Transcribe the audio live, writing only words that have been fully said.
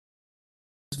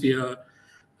atmosphere,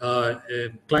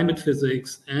 climate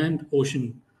physics, and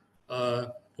ocean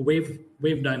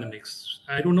wave dynamics.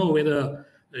 I don't know whether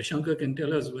Shankar can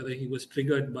tell us whether he was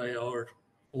triggered by our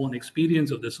own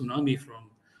experience of the tsunami from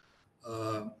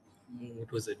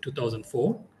what was it,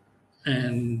 2004,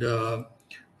 and uh,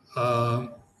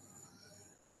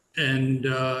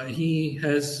 he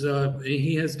has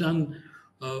done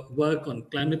work on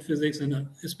climate physics and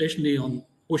especially on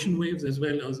ocean waves as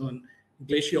well as on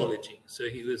glaciology. So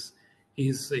he's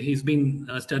been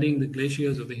studying the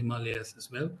glaciers of the Himalayas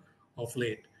as well of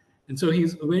late, and so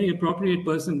he's a very appropriate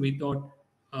person, we thought,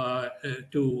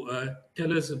 to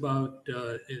tell us about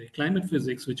climate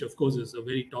physics, which of course is a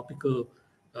very topical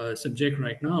subject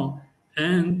right now,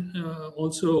 and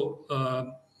also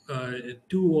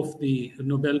two of the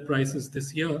Nobel Prizes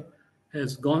this year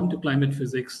has gone to climate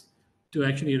physics to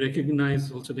actually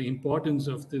recognize also the importance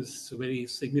of this very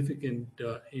significant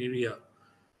area.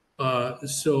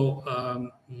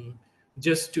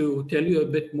 Just to tell you a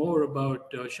bit more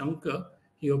about Shankar,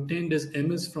 he obtained his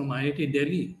MS from IIT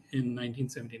Delhi in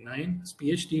 1979, his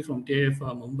PhD from TIFR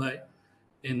Mumbai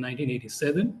in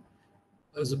 1987.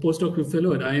 As a postdoctoral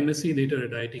fellow at IMSc, later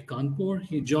at IIT Kanpur,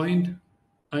 he joined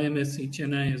IMSc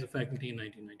Chennai as a faculty in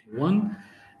 1991,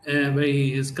 where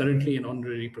he is currently an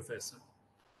honorary professor.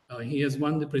 He has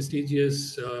won the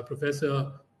prestigious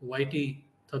Professor Y.T.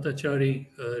 Tatachari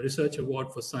Research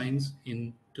Award for Science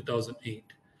in 2008.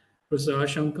 Professor R.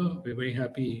 Shankar, we're very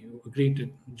happy you agreed to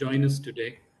join us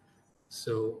today.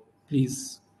 So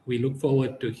please, we look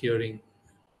forward to hearing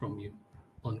from you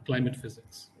on climate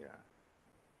physics. Yeah.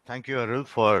 Thank you, Arul,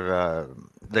 for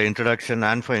the introduction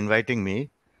and for inviting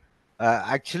me.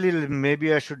 Actually,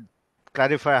 maybe I should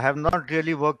clarify, I have not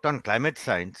really worked on climate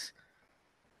science,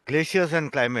 glaciers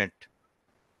and climate,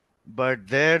 but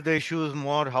there the issue is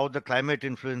more how the climate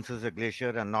influences a glacier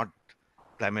and not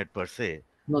climate per se.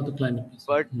 Not the climate.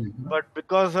 But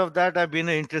because of that, I've been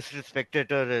an interested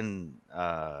spectator in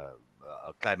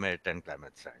climate and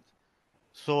climate science.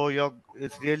 So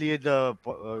it's really the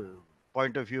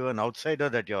point of view, an outsider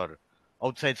that you're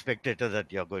outside spectator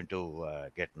that you're going to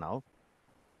get now.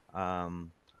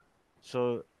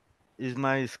 So is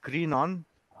my screen on?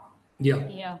 Yeah.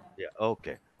 Yeah. Yeah.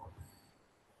 Okay.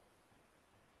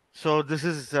 So this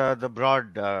is the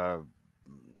broad.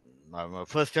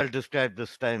 First, I'll describe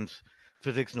this time's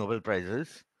physics Nobel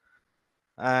Prizes,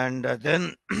 and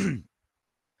then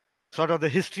sort of the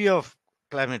history of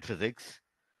climate physics,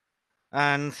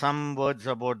 and some words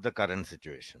about the current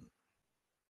situation.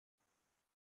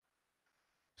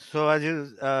 So as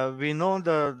we know,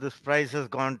 this prize has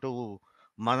gone to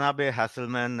Manabe,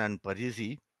 Hasselmann, and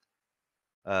Parisi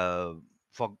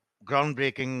for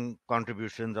groundbreaking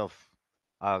contributions of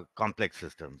complex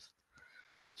systems.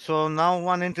 So now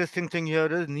one interesting thing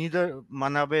here is neither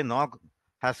Manabe nor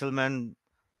Hasselmann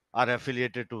are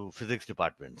affiliated to physics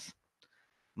departments.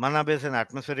 Manabe is an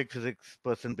atmospheric physics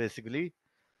person basically,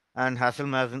 and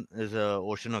Hasselmann is an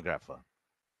oceanographer.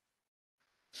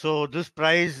 So this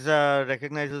prize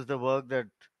recognizes the work that,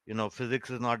 physics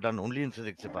is not done only in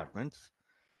physics departments,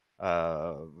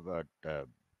 so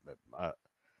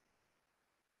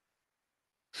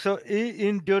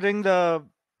during the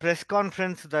press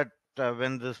conference that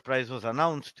when this prize was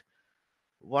announced,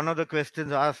 one of the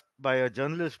questions asked by a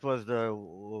journalist was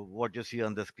what you see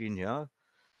on the screen here.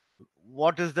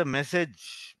 What is the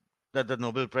message that the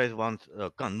Nobel Prize wants,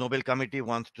 Nobel Committee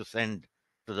wants to send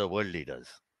to the world leaders?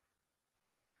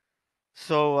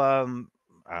 So,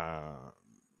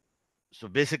 so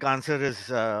basic answer is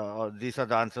these are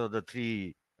the answers of the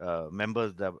three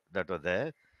members that were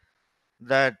there.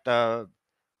 That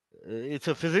it's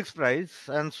a physics prize,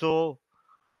 and so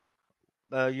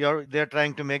they're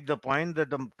trying to make the point that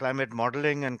the climate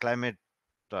modeling and climate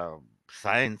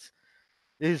science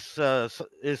is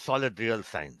solid real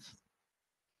science.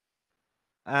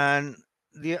 And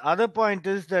the other point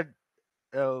is that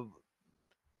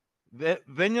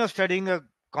when you're studying a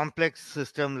complex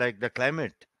system like the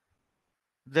climate,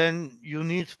 then you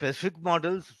need specific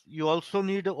models. You also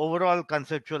need overall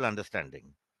conceptual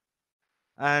understanding.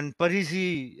 And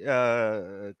Parisi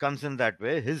comes in that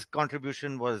way. His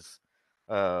contribution was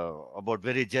about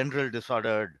very general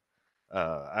disordered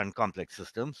and complex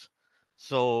systems.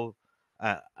 So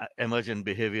emergent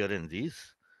behavior in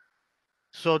these.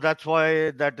 So that's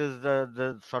why that is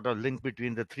the sort of link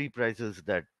between the three prizes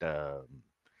that.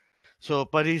 So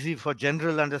Parisi for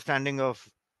general understanding of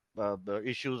the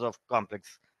issues of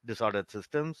complex disordered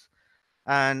systems,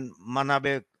 and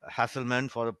Manabe Hasselmann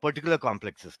for a particular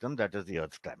complex system, that is the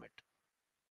Earth's climate.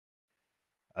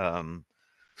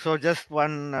 So just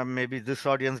one, maybe this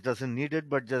audience doesn't need it,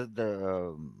 but just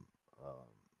the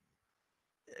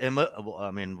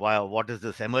what is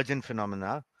this emergent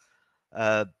phenomena?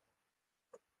 Uh,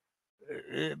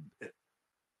 uh,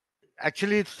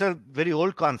 Actually, it's a very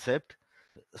old concept,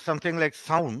 something like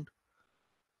sound.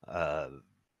 Uh,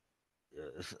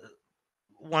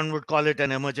 One would call it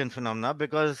an emergent phenomena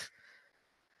because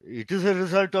it is a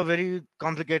result of very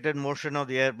complicated motion of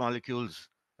the air molecules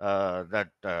that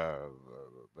are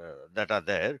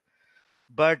there.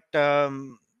 But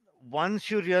once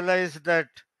you realize that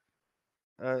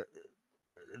uh,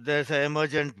 there's an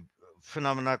emergent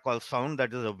phenomena called sound,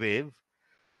 that is a wave,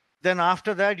 then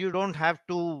after that you don't have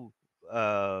to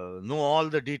know all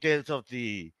the details of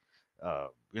the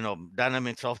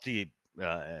dynamics of the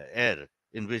air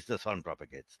in which the sound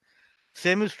propagates.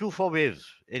 Same is true for waves,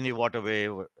 any water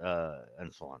wave,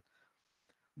 and so on.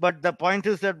 But the point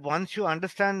is that once you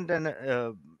understand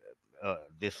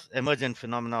this emergent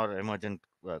phenomena or emergent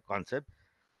concept,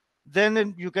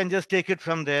 then you can just take it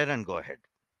from there and go ahead.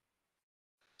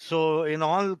 So in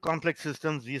all complex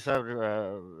systems, these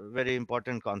are very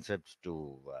important concepts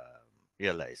to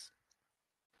realize.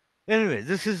 Anyway,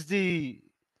 this is the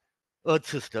Earth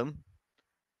system.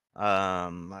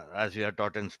 As we are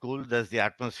taught in school, there's the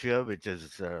atmosphere, which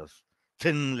is a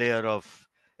thin layer of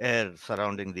air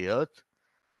surrounding the Earth.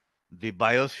 The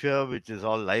biosphere, which is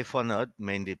all life on Earth,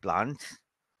 mainly plants.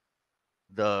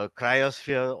 The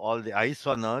cryosphere, all the ice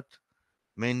on Earth,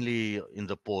 mainly in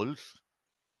the poles.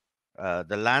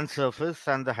 The land surface,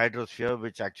 and the hydrosphere,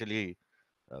 which actually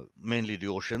mainly the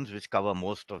oceans, which cover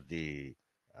most of the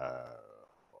uh,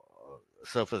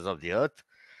 surface of the Earth.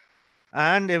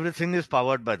 And everything is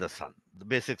powered by the sun. The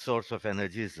basic source of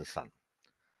energy is the sun.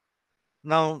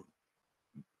 Now,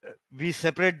 we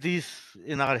separate these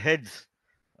in our heads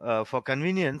for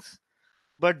convenience,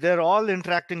 but they're all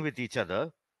interacting with each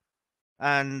other.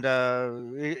 And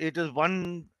it is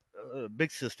one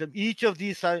big system. Each of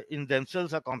these are in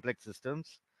themselves are complex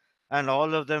systems, and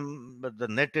all of them, but the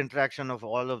net interaction of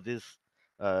all of this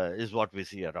is what we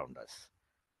see around us.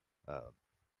 Uh,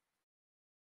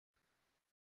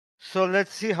 so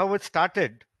let's see how it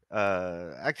started.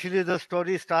 Actually, the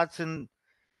story starts in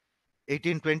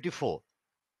 1824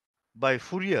 by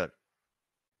Fourier.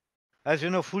 As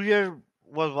you know, Fourier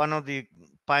was one of the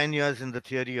pioneers in the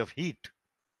theory of heat.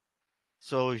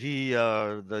 So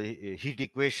the heat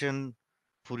equation,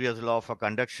 Fourier's law for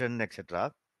conduction,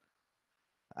 etc.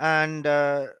 And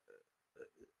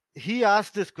he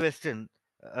asked this question.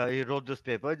 He wrote this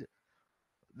paper: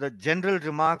 the general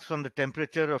remarks on the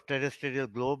temperature of terrestrial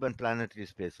globe and planetary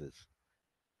spaces.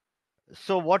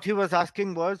 So what he was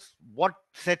asking was, what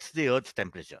sets the Earth's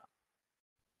temperature?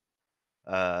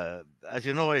 As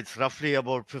you know, it's roughly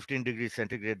about 15 degrees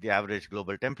centigrade, the average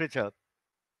global temperature.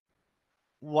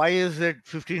 Why is it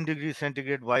 15 degrees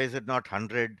centigrade? Why is it not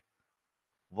 100?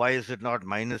 Why is it not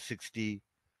minus 60?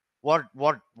 What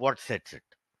sets it?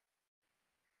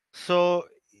 So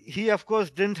he, of course,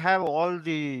 didn't have all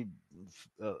the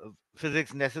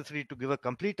physics necessary to give a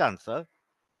complete answer.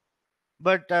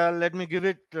 But let me give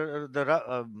it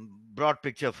the broad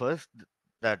picture first.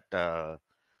 That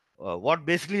what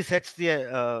basically sets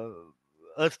the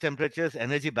Earth's temperature is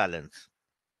energy balance.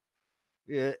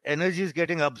 Energy is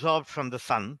getting absorbed from the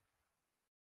sun,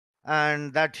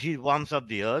 and that heat warms up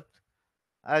the Earth.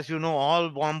 As you know, all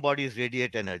warm bodies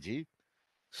radiate energy.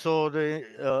 So the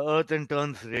Earth in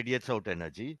turn radiates out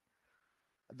energy.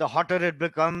 The hotter it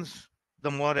becomes,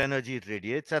 the more energy it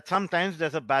radiates. At sometimes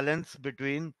there's a balance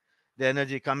between the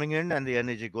energy coming in and the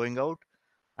energy going out,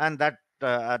 and that's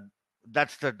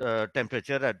the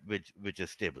temperature at which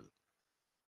is stable.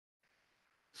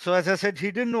 So as I said,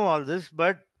 he didn't know all this,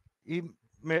 but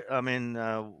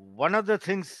one of the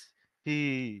things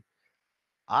he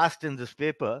asked in this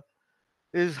paper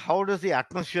is, how does the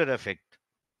atmosphere affect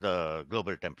the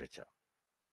global temperature?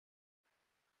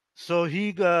 So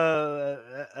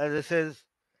as I says,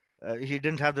 he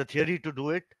didn't have the theory to do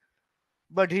it,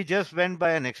 but he just went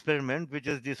by an experiment, which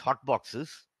is these hot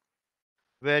boxes,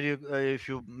 where if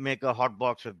you make a hot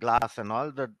box with glass and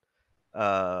all, the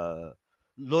uh,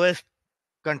 lowest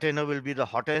container will be the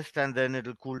hottest, and then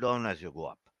it'll cool down as you go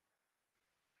up.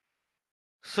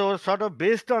 So, sort of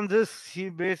based on this, he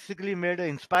basically made an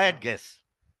inspired guess.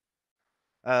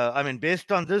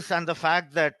 Based on this and the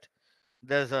fact that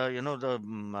there's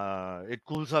it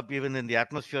cools up even in the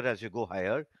atmosphere as you go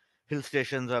higher. Hill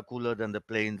stations are cooler than the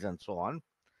plains and so on.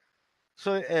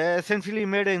 So essentially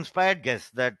made an inspired guess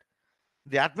that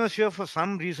the atmosphere for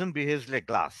some reason behaves like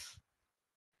glass.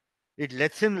 It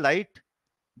lets in light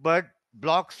but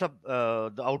blocks up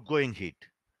the outgoing heat.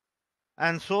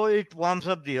 And so it warms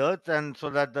up the earth, and so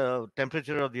that the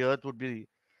temperature of the earth would be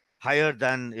higher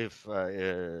than if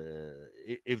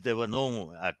there were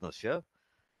no atmosphere,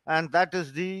 and that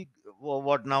is the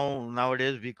what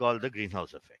nowadays we call the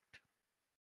greenhouse effect.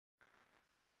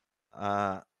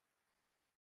 Uh,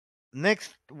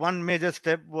 Next, one major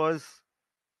step was,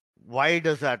 why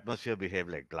does the atmosphere behave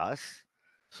like glass?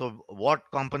 So, what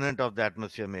component of the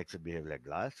atmosphere makes it behave like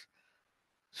glass?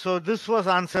 So, this was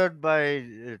answered by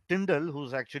Tyndall,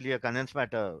 who's actually a condensed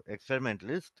matter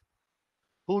experimentalist,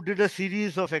 who did a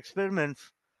series of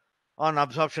experiments on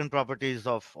absorption properties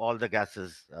of all the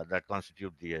gases that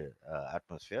constitute the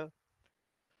atmosphere.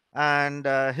 And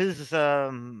his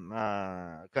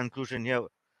conclusion here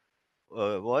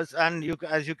was, and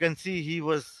as you can see, he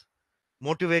was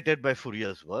motivated by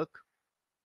Fourier's work.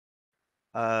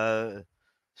 Uh,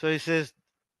 so he says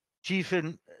chief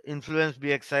influence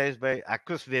be exercised by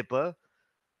aqueous vapor,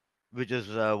 which is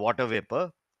water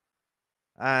vapor,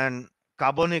 and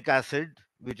carbonic acid,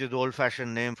 which is the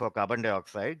old-fashioned name for carbon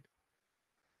dioxide,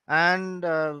 and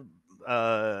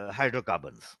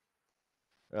hydrocarbons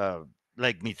uh,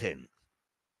 like methane.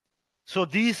 So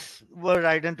these were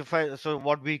identified. So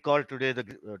what we call today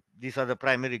these are the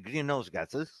primary greenhouse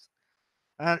gases,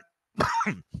 and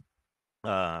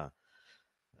uh,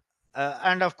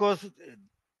 and of course,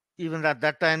 even at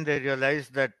that time, they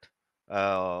realized that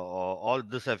all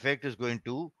this effect is going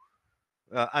to,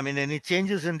 I mean, any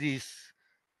changes in these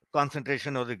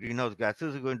concentration of the greenhouse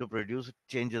gases is going to produce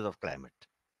changes of climate.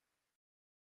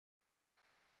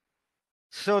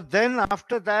 So then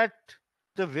after that,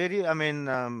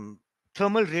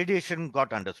 thermal radiation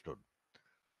got understood.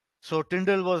 So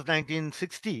Tyndall was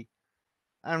 1960,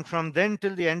 and from then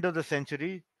till the end of the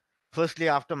century, firstly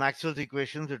after Maxwell's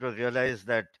equations, it was realized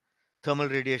that thermal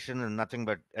radiation is nothing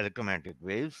but electromagnetic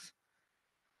waves.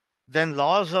 Then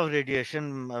laws of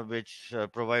radiation, which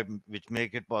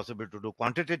make it possible to do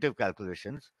quantitative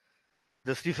calculations,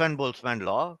 the Stefan-Boltzmann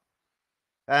law,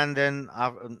 and then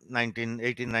after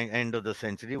 1989, end of the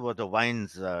century, was the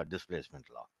Wien's displacement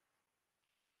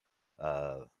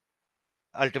law,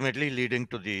 ultimately leading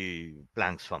to the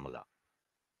Planck's formula.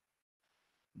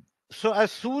 So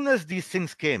as soon as these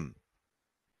things came,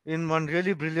 in one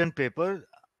really brilliant paper,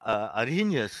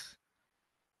 Arrhenius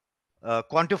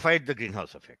quantified the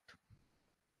greenhouse effect.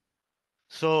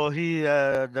 So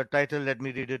the title, let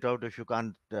me read it out if you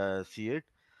can't see it,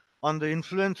 on the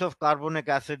influence of carbonic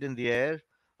acid in the air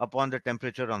upon the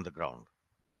temperature on the ground.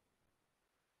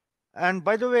 And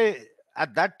by the way,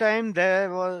 at that time,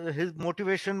 his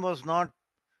motivation was not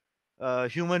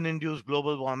human-induced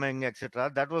global warming,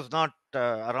 etc. That was not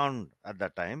around at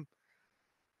that time.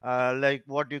 Like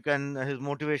his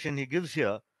motivation he gives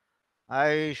here,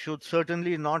 I should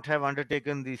certainly not have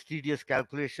undertaken these tedious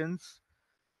calculations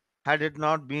had it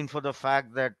not been for the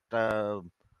fact that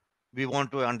we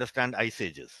want to understand ice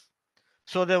ages.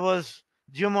 So there was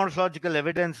geomorphological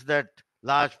evidence that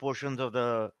large portions of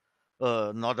the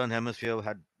northern hemisphere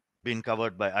had been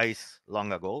covered by ice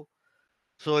long ago.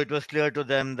 So it was clear to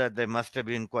them that there must have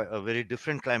been quite a very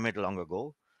different climate long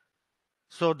ago.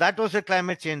 So that was a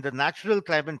climate change, the natural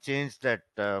climate change that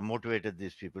motivated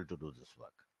these people to do this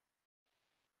work.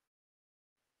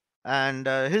 And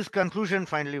his conclusion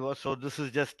finally was, so this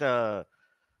is just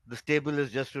this table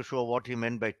is just to show what he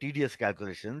meant by tedious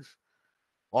calculations.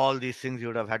 All these things you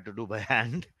would have had to do by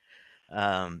hand.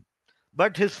 Um,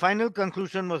 but his final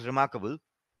conclusion was remarkable.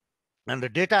 And the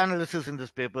data analysis in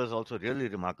this paper is also really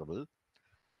remarkable.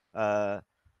 That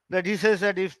he says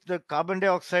that if the carbon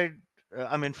dioxide,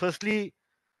 firstly,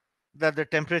 that the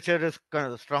temperature is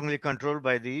strongly controlled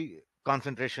by the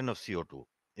concentration of CO2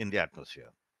 in the atmosphere.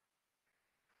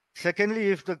 Secondly,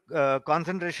 if the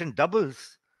concentration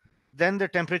doubles, then the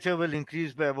temperature will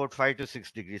increase by about 5 to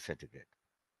 6 degrees centigrade.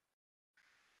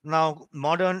 Now,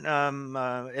 modern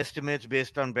estimates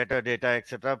based on better data,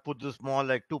 etc., put this more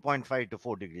like 2.5 to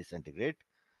 4 degrees centigrade.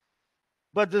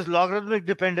 But this logarithmic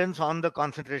dependence on the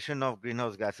concentration of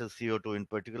greenhouse gases, CO2 in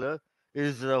particular,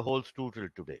 holds true till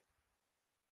today.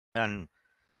 And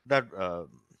that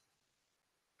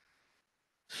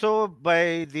so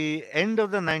by the end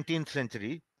of the 19th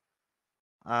century,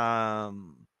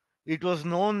 it was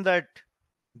known that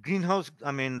greenhouse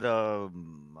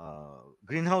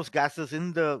gases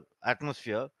in the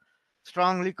atmosphere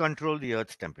strongly control the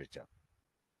Earth's temperature.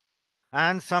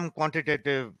 And some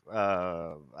quantitative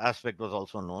aspect was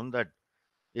also known that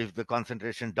if the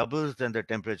concentration doubles, then the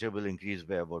temperature will increase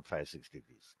by about 5-6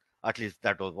 degrees. At least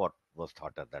that was what was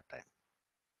thought at that time.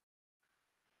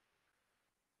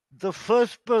 The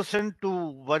first person to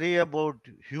worry about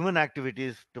human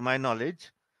activities, to my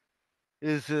knowledge,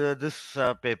 is this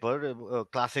paper, a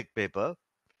classic paper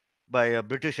by a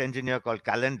British engineer called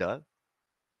Callender.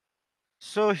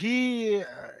 So he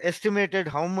estimated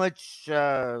how much,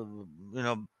 as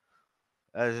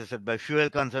I said, by fuel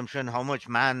consumption, how much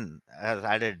man has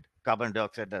added, carbon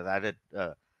dioxide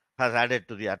has added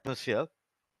to the atmosphere.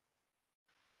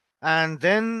 And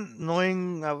then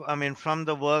knowing, from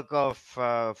the work of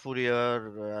Fourier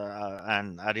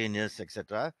and Arrhenius,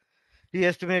 etc., he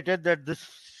estimated that this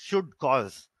should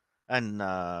cause an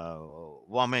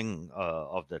warming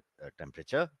of the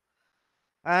temperature.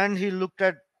 And he looked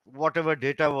at whatever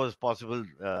data was possible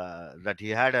that he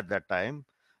had at that time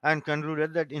and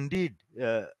concluded that indeed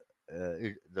there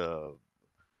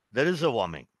is a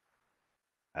warming,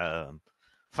 um,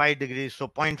 5 degrees, so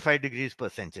 0.5 degrees per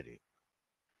century.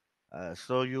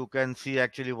 So you can see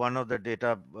actually one of the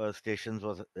data stations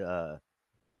was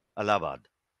Allahabad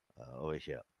over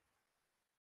here.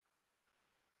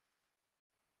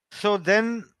 So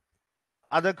then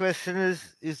other question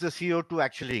is the CO2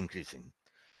 actually increasing?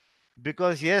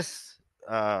 Because yes,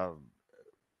 uh,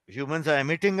 humans are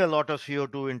emitting a lot of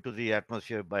CO2 into the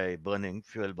atmosphere by burning,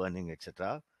 fuel burning,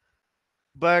 etc.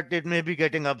 But it may be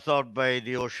getting absorbed by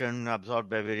the ocean, absorbed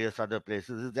by various other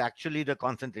places. Is actually the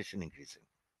concentration increasing?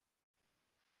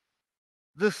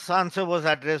 This answer was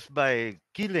addressed by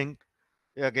Keeling.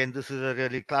 Again, this is a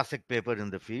really classic paper in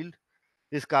the field.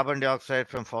 Is carbon dioxide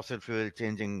from fossil fuel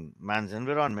changing man's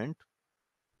environment?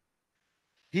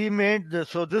 He made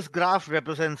so this graph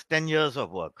represents 10 years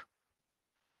of work.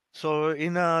 So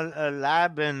in a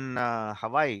lab in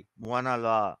Hawaii, Mauna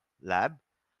Loa lab,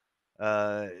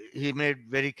 he made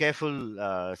very careful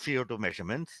CO2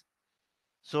 measurements.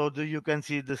 So you can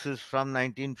see this is from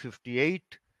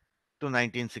 1958 to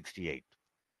 1968,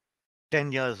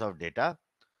 10 years of data.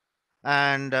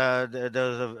 And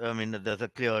there's a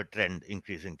clear trend,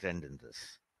 increasing trend in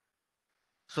this.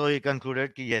 So he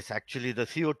concluded, yes, actually the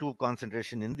CO2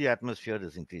 concentration in the atmosphere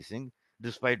is increasing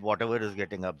despite whatever is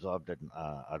getting absorbed in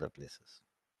other places.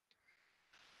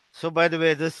 So, by the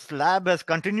way, this lab has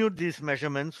continued these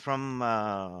measurements from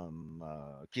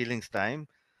Keeling's time,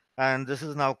 and this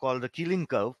is now called the Keeling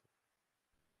curve.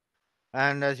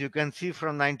 And as you can see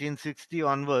from 1960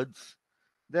 onwards,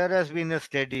 there has been a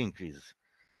steady increase.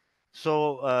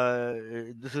 So,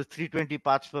 this is 320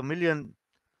 parts per million.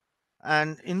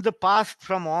 And in the past,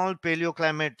 from all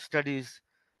paleoclimate studies,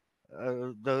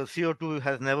 the CO2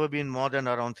 has never been more than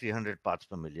around 300 parts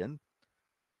per million.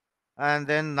 And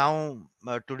then now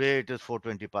today it is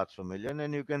 420 parts per million,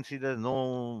 and you can see there's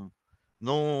no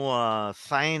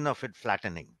sign of it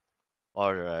flattening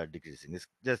or decreasing. It's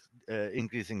just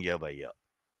increasing year by year.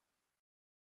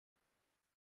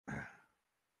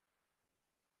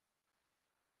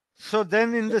 So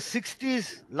then in the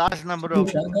 60s, large number So, of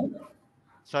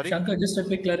sorry, Shankar, just a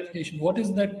quick clarification. What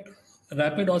is that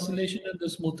rapid oscillation in the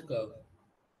smooth curve?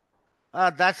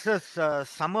 that's the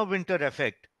summer winter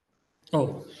effect.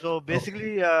 Oh, So okay.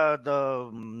 basically, the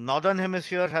northern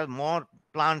hemisphere has more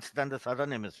plants than the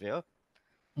southern hemisphere.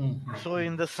 So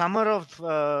in the summer of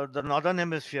the northern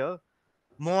hemisphere,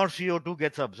 more CO2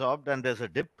 gets absorbed and there's a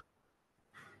dip.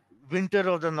 Winter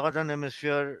of the northern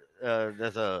hemisphere,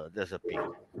 there's a peak.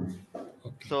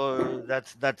 Okay. So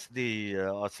that's the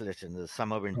oscillation, the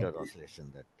summer winter Okay.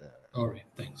 oscillation. That All right.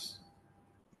 Thanks.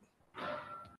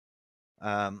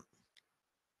 um,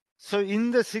 so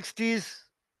in the 60s,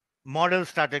 models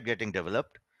started getting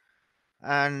developed,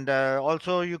 and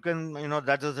also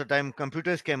that is the time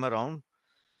computers came around.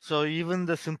 So even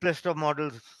the simplest of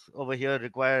models over here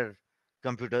require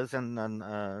computers, and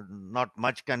not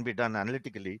much can be done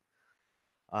analytically.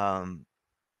 Um,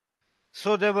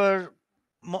 So there were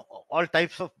all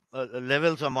types of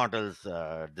levels of models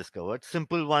discovered.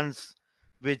 Simple ones,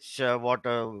 which uh,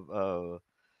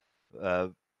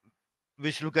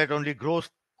 which look at only gross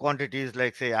quantities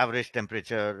like say average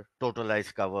temperature, total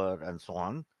ice cover, and so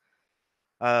on.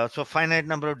 So finite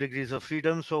number of degrees of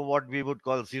freedom. So what we would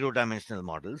call zero-dimensional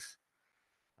models.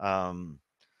 Um,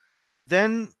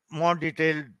 then more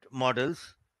detailed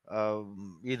models,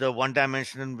 either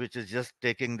one-dimensional, which is just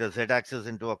taking the z-axis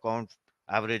into account,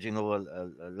 averaging over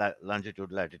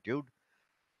longitude, latitude,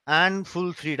 and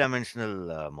full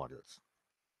three-dimensional models.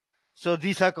 So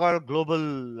these are called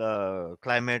global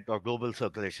climate or global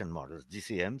circulation models,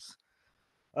 GCMs.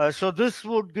 So this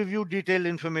would give you detailed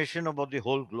information about the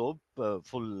whole globe,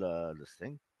 full this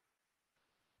thing.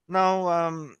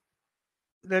 Now,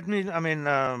 let me,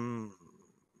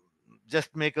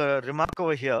 just make a remark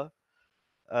over here.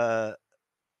 Uh,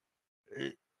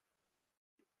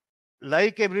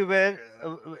 like everywhere,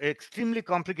 extremely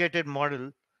complicated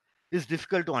model is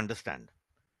difficult to understand.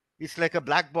 It's like a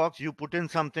black box. You put in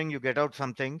something, you get out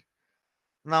something.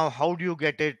 Now, how do you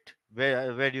get it?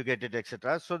 Where do you get it,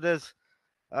 etc.? So there's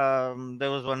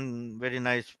There was one very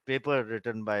nice paper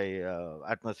written by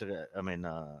atmosphere.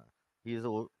 He's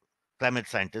a climate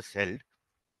scientist held,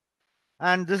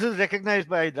 and this is recognized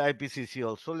by the IPCC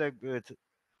also.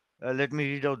 Let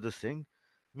me read out this thing.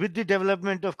 With the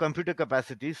development of computer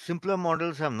capacities, simpler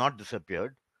models have not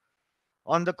disappeared.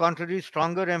 On the contrary,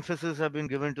 stronger emphasis have been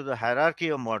given to the hierarchy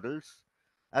of models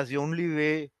as the only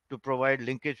way to provide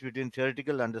linkage between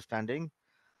theoretical understanding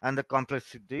and the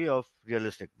complexity of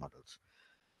realistic models.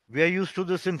 We are used to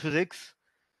this in physics.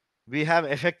 We have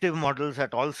effective models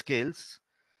at all scales,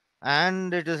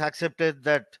 and it is accepted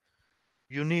that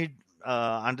you need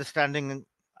understanding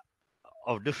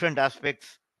of different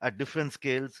aspects at different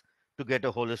scales to get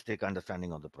a holistic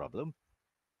understanding of the problem.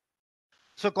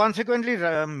 So consequently,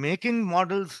 making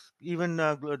models, even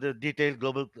the detailed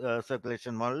global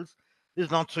circulation models, is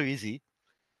not so easy.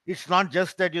 It's not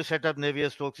just that you set up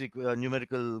Navier-Stokes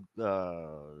numerical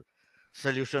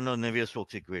solution of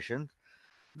Navier-Stokes equation.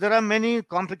 There are many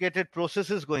complicated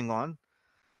processes going on,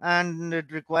 and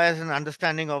it requires an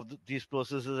understanding of these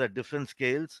processes at different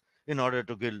scales in order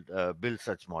to build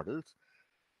such models.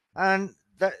 And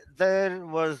that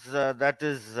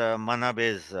is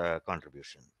Manabe's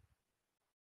contribution.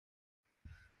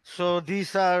 So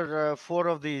these are four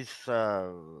of his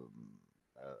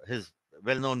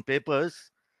well-known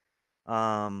papers.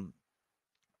 Um,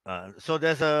 so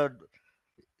there's a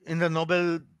in the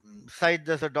Nobel site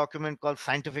there's a document called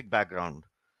Scientific Background.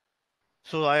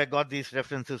 So I got these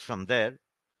references from there.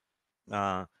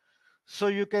 Uh, so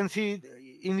you can see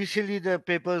initially the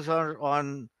papers are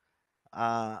on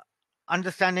uh,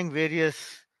 understanding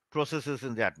various processes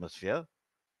in the atmosphere.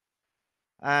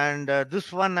 And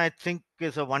this one, I think,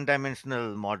 is a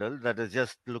one-dimensional model that is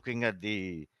just looking at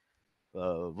the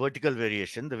vertical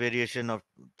variation, the variation of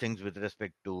things with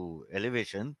respect to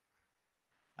elevation.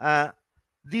 Uh,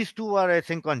 these two are, I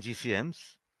think, on GCMs,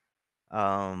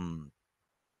 um,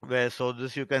 where so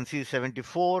this you can see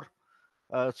 74.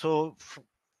 So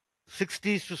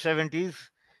 60s to 70s,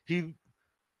 he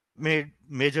made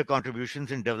major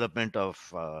contributions in development of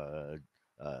the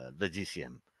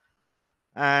GCM.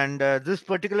 And this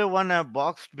particular one I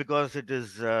boxed because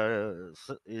it's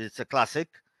a classic.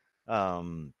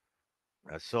 Um,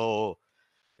 so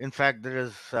in fact, there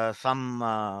is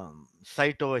some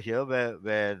site over here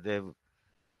where they've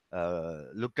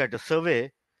looked at a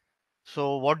survey.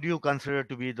 So what do you consider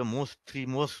to be the three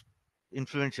most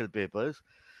influential papers?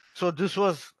 So this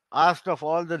was asked of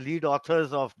all the lead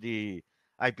authors of the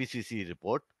IPCC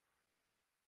report,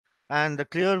 and the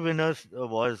clear winners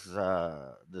was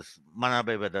this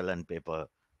Manabe Vedalan paper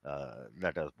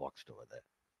that was boxed over there.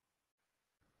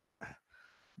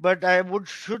 But I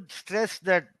should stress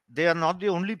that they are not the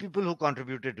only people who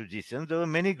contributed to GCMs. There were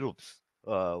many groups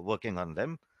working on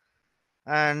them.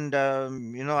 And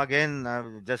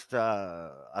again, just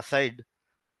aside,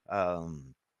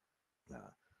 um,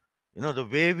 uh, the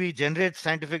way we generate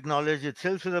scientific knowledge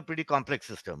itself is a pretty complex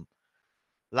system.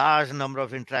 Large number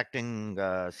of interacting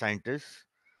scientists,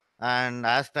 and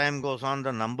as time goes on,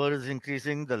 the number is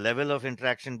increasing, the level of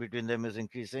interaction between them is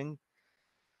increasing.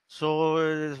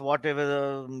 So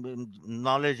whatever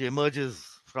knowledge emerges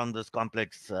from this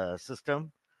complex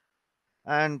system,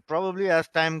 and probably as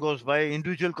time goes by,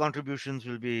 individual contributions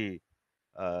will be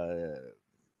uh,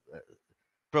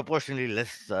 proportionally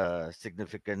less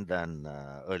significant than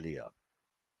earlier.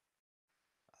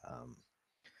 Um,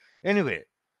 anyway,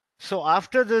 so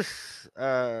after this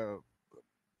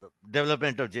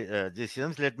development of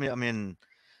GCMs,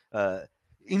 uh,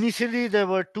 initially there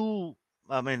were two.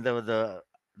 There was the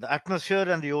atmosphere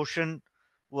and the ocean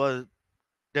were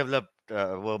developed,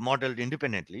 were modeled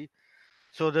independently.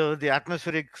 So the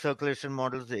atmospheric circulation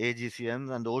models, the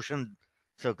AGCM, and the ocean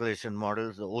circulation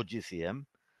models, the OGCM.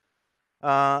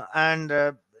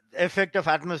 And effect of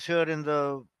atmosphere in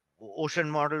the ocean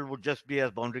model would just be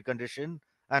as boundary condition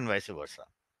and vice versa.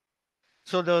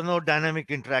 So there was no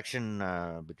dynamic interaction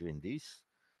between these.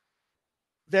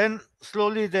 Then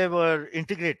slowly they were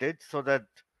integrated so that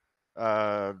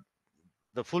uh,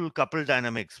 the full couple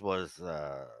dynamics was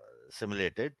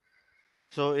simulated.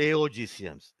 So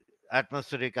AOGCMs,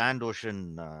 atmospheric and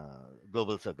ocean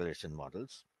global circulation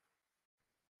models.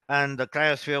 And the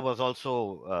cryosphere was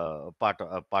also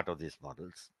a part of these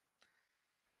models.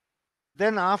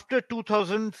 Then after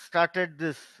 2000 started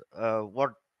this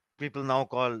what people now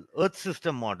call Earth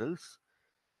system models,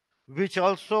 which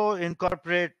also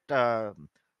incorporate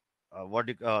what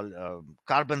you call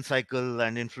carbon cycle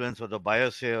and influence of the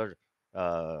biosphere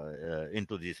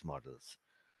into these models.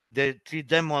 They treat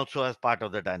them also as part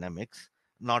of the dynamics,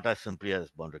 not as simply as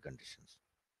boundary conditions.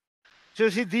 So you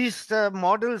see, these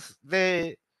models,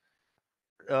 they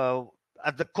uh,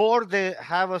 at the core, they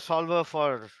have a solver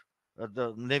for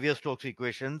the Navier-Stokes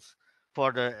equations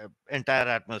for the entire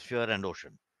atmosphere and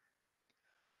ocean.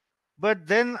 But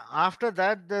then after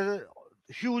that, there's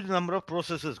a huge number of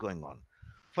processes going on.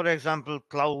 For example,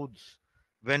 clouds,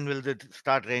 when will it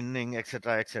start raining,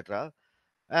 etc., etc.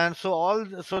 And so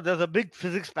there's a big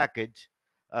physics package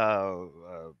uh,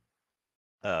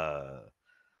 uh, uh,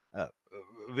 uh,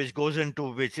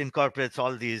 which incorporates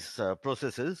all these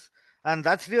processes, and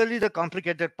that's really the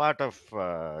complicated part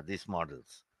of these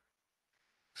models.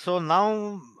 So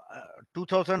now,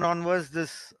 2000 onwards,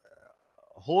 this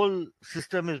whole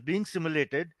system is being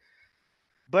simulated,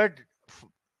 but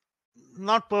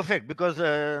not perfect because,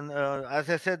 as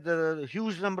I said, there are a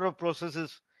huge number of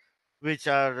processes which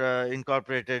are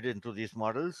incorporated into these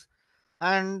models,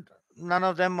 and none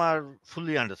of them are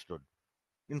fully understood.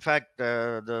 In fact,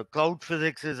 the cloud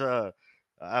physics is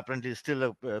apparently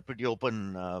still a pretty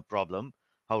open problem,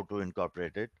 how to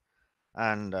incorporate it,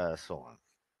 and so on.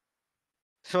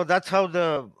 So that's how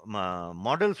the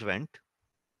models went.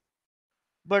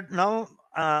 But now,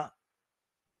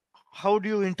 how do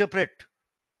you interpret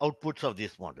outputs of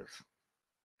these models?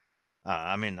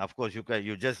 I mean, of course, you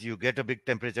get a big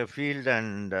temperature field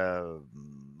and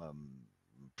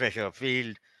pressure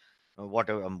field,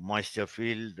 whatever moisture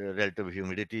field, relative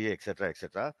humidity, etc.,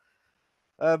 etc.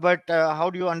 But how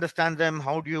do you understand them?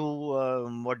 How do you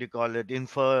what do you call it?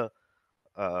 Infer?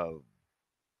 Uh,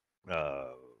 uh,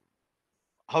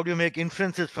 how do you make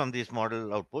inferences from these model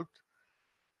outputs?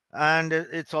 And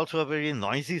it's also a very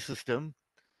noisy system.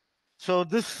 So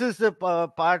this is the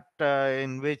part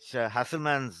in which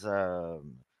Hasselmann's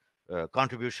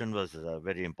contribution was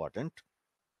very important.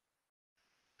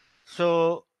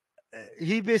 So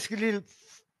he basically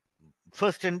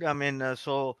first,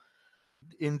 so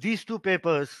in these two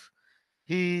papers,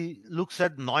 he looks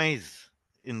at noise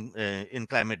in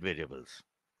climate variables.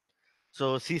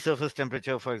 So sea surface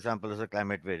temperature, for example, is a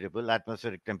climate variable.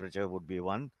 Atmospheric temperature would be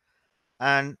one,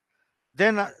 and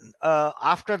then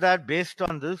after that, based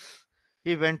on this,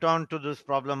 he went on to this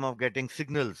problem of getting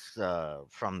signals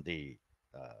from the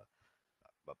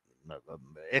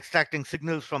extracting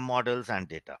signals from models and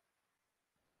data.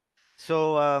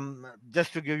 So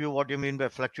just to give you what you mean by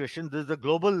fluctuation, this is the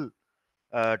global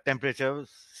temperature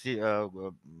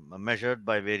measured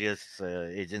by various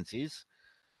agencies.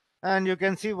 And you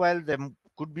can see while there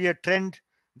could be a trend,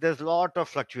 there's a lot of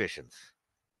fluctuations.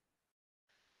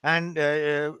 And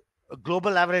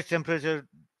global average temperature,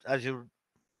 as you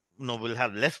know, will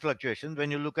have less fluctuations.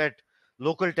 When you look at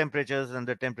local temperatures and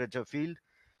the temperature field,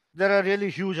 there are really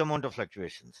huge amount of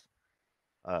fluctuations.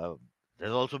 Uh,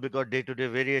 there's also because day-to-day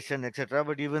variation, etc.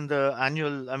 But even the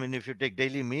annual, I mean, if you take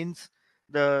daily means,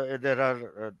 there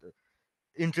are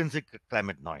intrinsic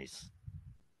climate noise.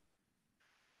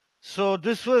 So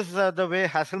this was the way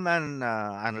Hasselmann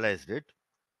analyzed it.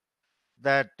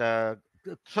 That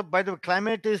so by the way,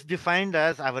 climate is defined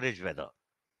as average weather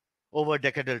over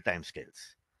decadal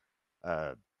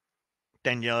timescales.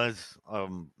 10 years,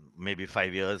 maybe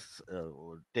 5 years,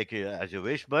 take it as you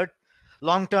wish, but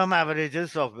long-term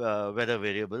averages of weather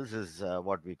variables is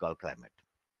what we call climate.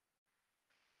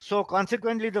 So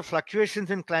consequently, the fluctuations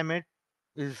in climate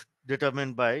is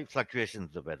determined by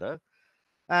fluctuations of the weather.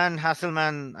 And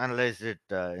Hasselmann analyzed it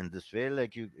in this way.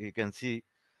 Like you can see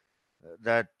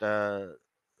that there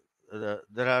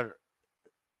are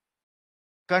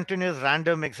continuous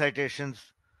random excitations,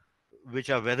 which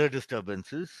are weather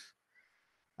disturbances.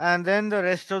 And then the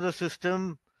rest of the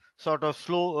system sort of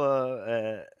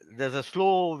there's a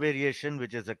slow variation,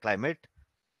 which is the climate.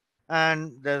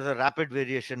 And there's a rapid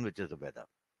variation, which is the weather.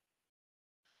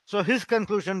 So his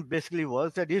conclusion basically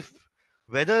was that if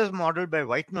weather is modeled by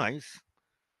white noise,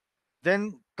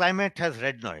 then climate has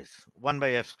red noise, 1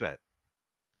 by f square.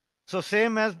 So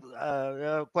same as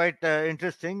quite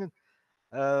interesting,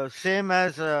 same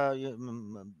as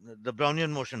the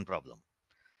Brownian motion problem.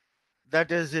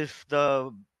 That is, if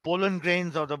the pollen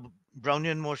grains of the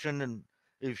Brownian motion, and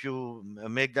if you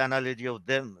make the analogy of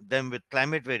them with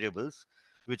climate variables,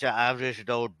 which are averaged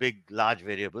out, big, large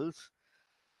variables,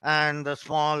 and the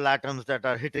small atoms that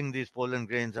are hitting these pollen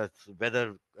grains as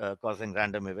weather causing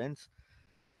random events,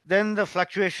 then the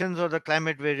fluctuations of the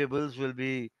climate variables will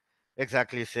be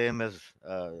exactly same as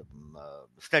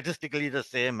statistically the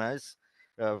same as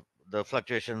uh, the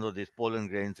fluctuations of these pollen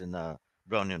grains in a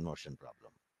Brownian motion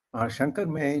problem. Shankar,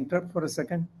 may I interrupt for a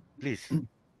second? Please.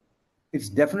 It's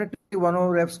definitely 1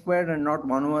 over f squared and not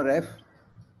 1 over f.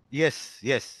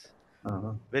 Yes.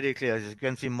 Uh-huh. Very clear. As you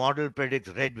can see, model predicts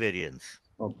red variance.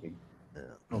 Okay.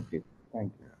 Okay.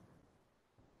 Thank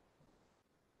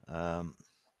you.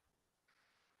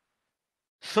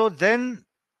 So then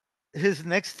his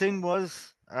next thing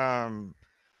was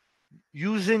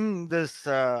using this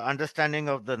understanding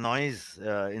of the noise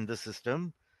in the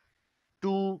system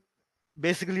to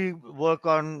basically work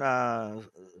on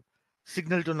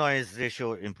signal to noise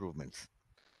ratio improvements.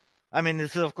 I mean,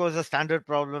 this is of course a standard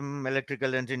problem.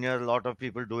 Electrical engineer, a lot of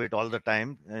people do it all the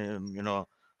time.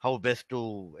 How best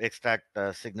to extract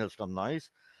signals from noise.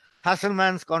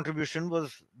 Hasselmann's contribution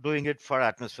was doing it for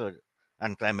atmosphere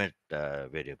and climate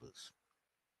variables.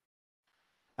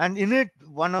 And in it,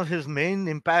 one of his main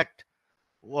impact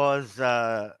was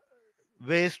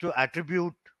ways to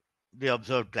attribute the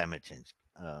observed climate change,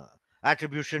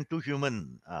 attribution to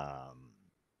human uh,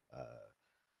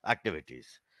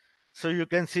 activities. So you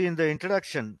can see in the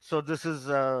introduction. So this is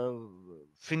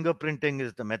fingerprinting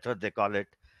is the method they call it.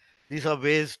 These are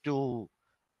ways to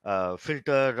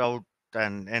filter out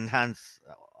and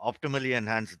optimally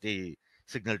enhance the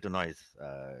signal to noise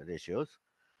ratios.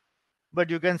 But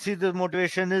you can see the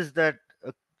motivation is that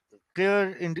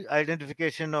clear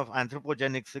identification of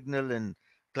anthropogenic signal in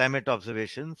climate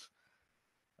observations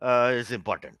is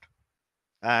important.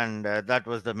 And that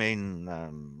was the main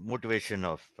motivation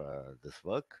of this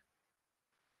work.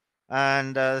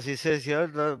 And as he says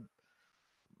here,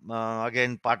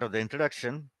 again, part of the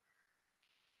introduction,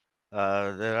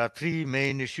 there are three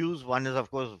main issues. One is,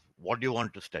 of course, what do you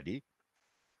want to study?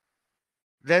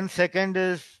 Then second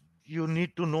is you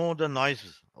need to know the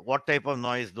noise, what type of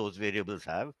noise those variables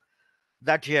have.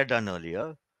 That he had done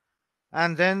earlier.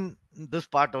 And then this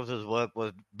part of his work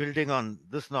was building on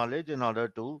this knowledge in order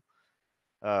to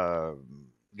uh,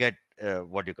 get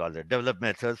what you call it, develop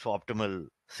methods for optimal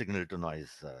signal to noise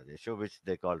ratio, which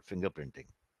they call fingerprinting.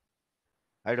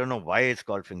 I don't know why it's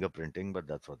called fingerprinting, but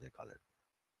that's what they call it.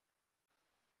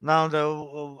 Now,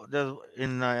 there's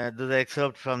an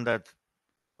excerpt from that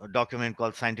document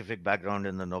called Scientific Background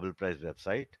in the Nobel Prize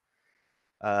website.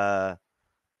 Uh,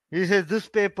 he says this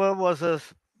paper was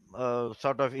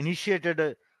sort of initiated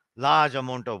a large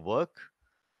amount of work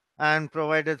and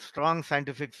provided strong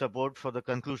scientific support for the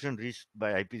conclusion reached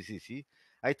by IPCC.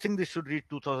 I think this should read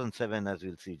 2007, as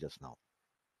we'll see just now.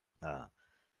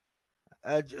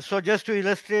 Uh, so just to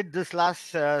illustrate this last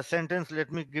sentence,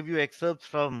 let me give you excerpts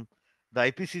from the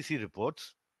IPCC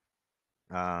reports.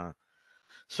 Uh,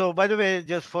 so by the way,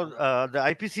 just for the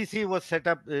IPCC was set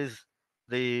up is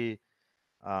the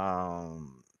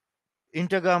um,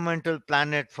 Intergovernmental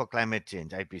Planet for Climate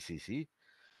Change, IPCC.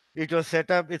 It was set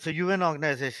up, it's a UN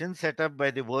organization set up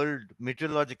by the World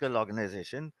Meteorological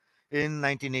Organization in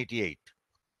 1988.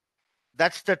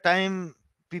 That's the time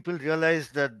people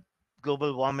realized that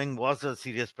global warming was a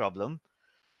serious problem.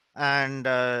 And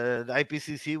the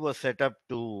IPCC was set up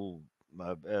to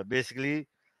basically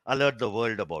alert the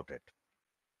world about it.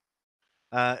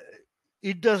 Uh,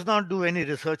 it does not do any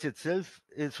research itself,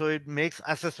 so it makes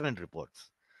assessment reports.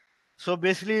 So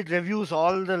basically, it reviews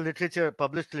all the literature,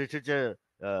 published literature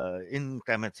in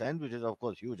climate science, which is of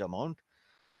course huge amount,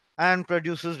 and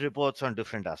produces reports on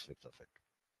different aspects of it.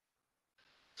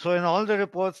 So in all the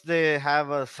reports, they have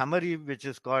a summary which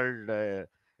is called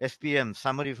SPM,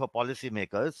 Summary for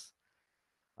Policymakers,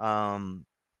 um,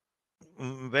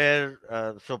 where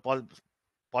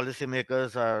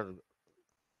policymakers are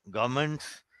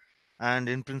governments and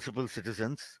in principle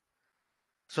citizens.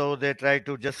 So they try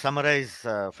to just summarize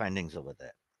findings over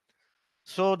there.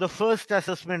 So the first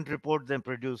assessment report they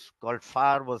produced called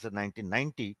FAR was in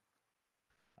 1990.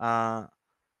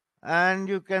 And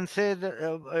you can say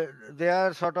that they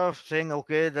are sort of saying,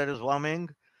 okay, there is warming,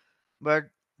 but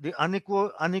the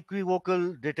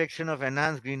unequivocal detection of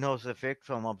enhanced greenhouse effect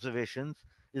from observations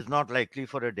is not likely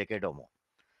for a decade or more.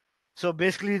 So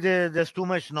basically, there's too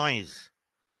much noise,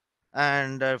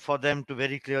 and for them to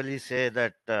very clearly say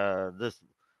that this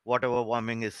whatever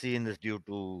warming is seen is due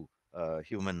to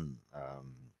human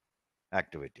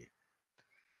activity.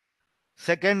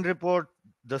 Second report,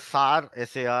 the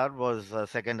SAR was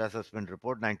second assessment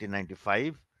report,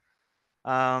 1995.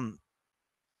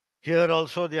 Here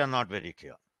also they are not very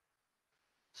clear.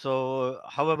 So,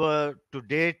 however, to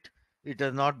date, it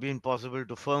has not been possible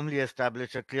to firmly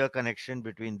establish a clear connection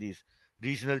between these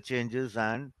regional changes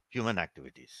and human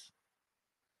activities.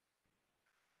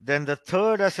 Then the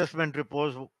third assessment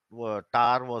report,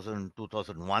 TAR, was in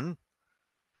 2001.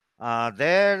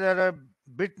 They're a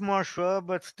bit more sure,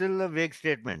 but still a vague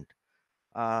statement.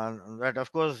 That,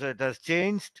 of course, it has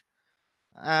changed,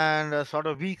 and a sort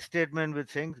of weak statement with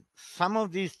saying some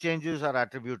of these changes are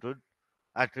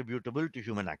attributable to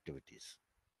human activities.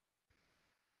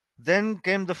 Then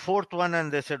came the fourth one,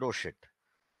 and they said, oh shit,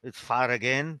 it's FAR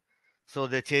again. So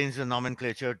they changed the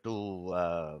nomenclature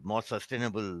to more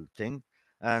sustainable thing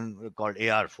and called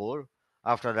AR4.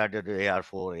 After that, it is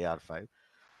AR4, AR5.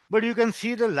 But you can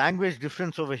see the language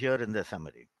difference over here in the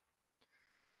summary.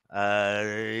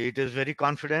 It is very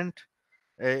confident.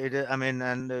 I mean,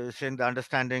 and saying the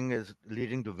understanding is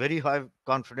leading to very high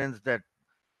confidence that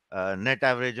net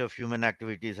average of human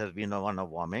activities has been one of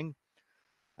warming.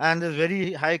 And this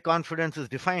very high confidence is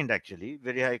defined actually.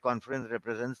 Very high confidence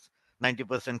represents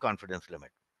 90% confidence limit.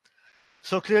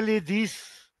 So clearly,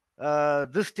 this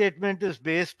statement is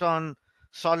based on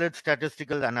solid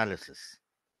statistical analysis,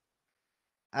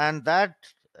 and that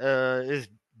is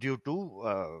due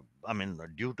to,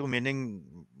 due to meaning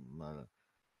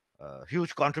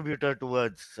huge contributor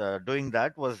towards doing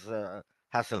that was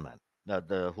Hasselmann,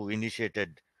 who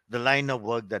initiated the line of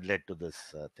work that led to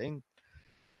this thing.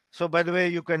 So, by the way,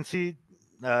 you can see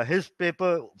his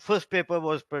first paper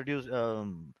was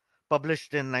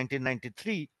published in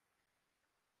 1993.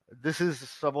 This is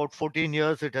about 14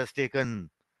 years it has taken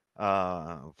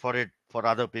for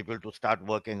other people to start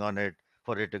working on it,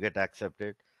 for it to get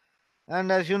accepted.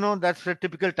 And as you know, that's a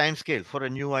typical time scale for a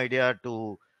new idea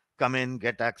to come in,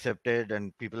 get accepted,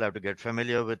 and people have to get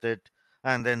familiar with it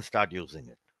and then start using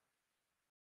it.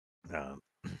 Uh,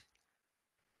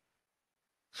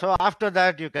 so after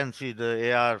that, you can see the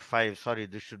AR5, sorry,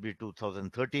 this should be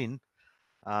 2013,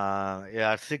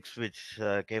 AR6, which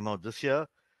came out this year.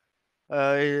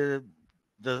 The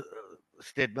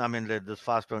statement, I mean, this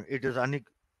fast one, it is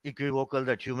unequivocal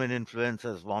that human influence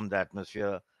has warmed the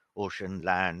atmosphere, ocean,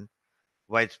 land,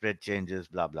 widespread changes,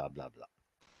 blah, blah, blah, blah.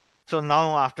 So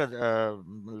now, after the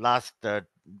last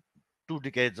 2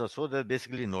 decades or so, there's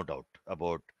basically no doubt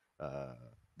about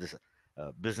this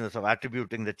business of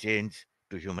attributing the change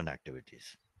to human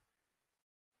activities.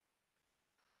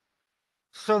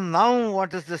 So now,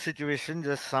 what is the situation?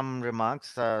 Just some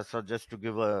remarks. So just to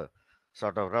give a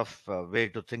sort of rough way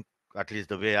to think, at least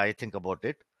the way I think about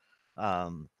it.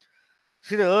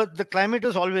 See, the climate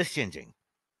is always changing.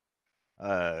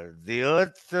 The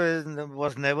Earth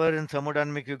was never in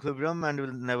thermodynamic equilibrium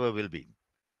and never will be.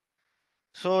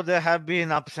 So there have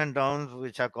been ups and downs,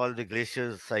 which are called the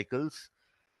glacier cycles,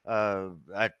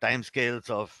 at time scales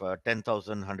of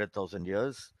 10,000, 100,000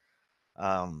 years.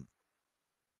 And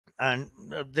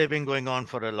they've been going on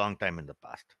for a long time in the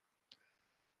past.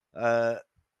 Uh,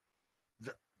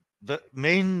 the, the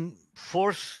main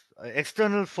force,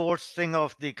 external force thing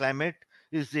of the climate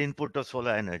is the input of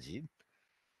solar energy,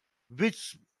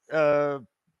 which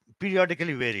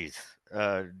periodically varies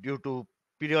due to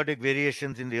periodic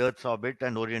variations in the Earth's orbit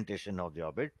and orientation of the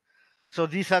orbit. So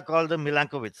these are called the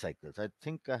Milankovitch cycles. I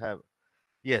think I have,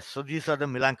 yes, so these are the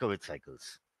Milankovitch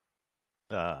cycles.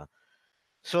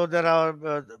 So there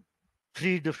are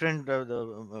three different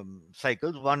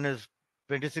cycles. One is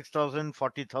 26,000,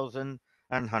 40,000,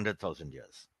 and 100,000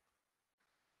 years.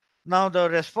 Now the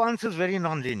response is very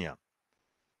nonlinear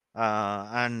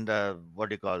and what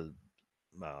do you call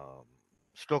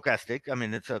stochastic. I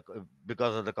mean,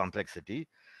 because of the complexity.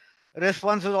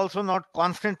 Response is also not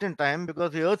constant in time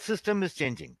because the Earth system is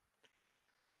changing.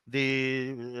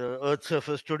 The Earth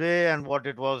surface today and what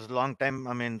it was long time,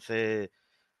 I mean, say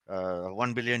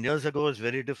 1 billion years ago is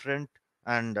very different,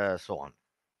 and so on.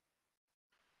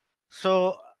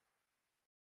 So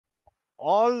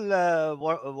all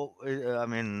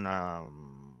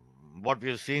what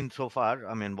we've seen so far,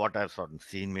 I mean, what I've sort of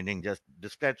seen, meaning just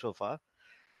described so far,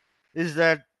 is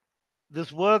that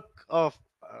this work of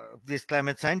these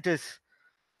climate scientists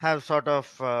have sort of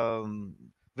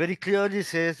very clearly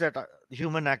says that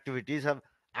human activities have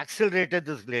accelerated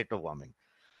this rate of warming.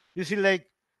 You see, like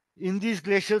in these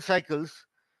glacial cycles,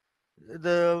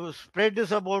 the spread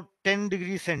is about 10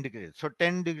 degrees centigrade. So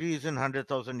 10 degrees in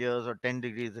 100,000 years or 10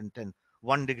 degrees in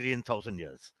 1 degree in 1,000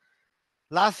 years.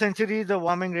 Last century, the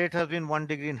warming rate has been 1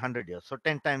 degree in 100 years, so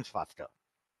 10 times faster.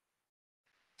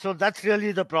 So that's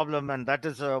really the problem, and that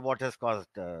is what has caused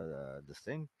this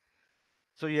thing.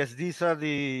 So yes, these are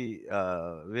the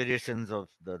variations of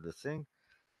this thing.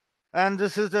 And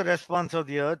this is the response of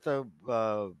the Earth,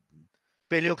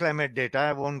 paleoclimate data.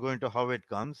 I won't go into how it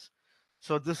comes.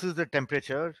 So this is the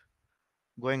temperature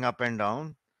going up and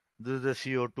down. This is the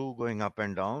CO2 going up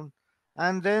and down.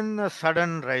 And then a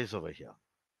sudden rise over here,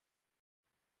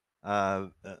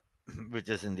 which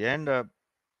is in the end,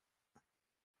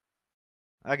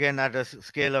 again, at a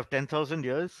scale of 10,000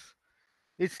 years,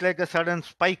 it's like a sudden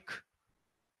spike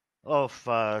of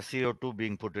CO2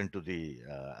 being put into the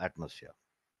atmosphere.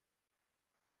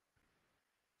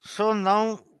 So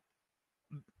now,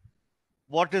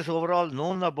 what is overall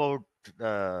known about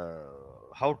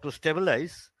how to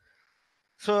stabilize?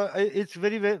 So it's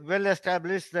very well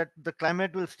established that the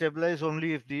climate will stabilize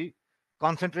only if the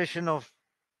concentration of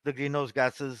the greenhouse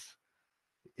gases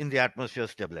in the atmosphere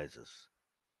stabilizes.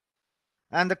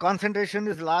 And the concentration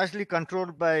is largely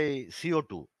controlled by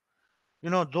CO2.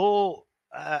 Though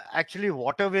actually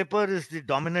water vapor is the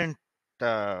dominant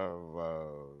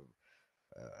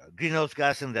greenhouse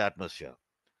gas in the atmosphere.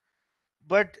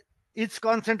 But its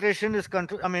concentration is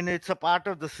control. I mean, it's a part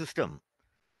of the system.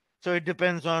 So it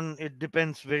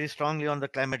depends very strongly on the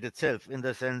climate itself, in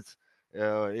the sense,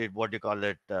 what do you call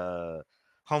it,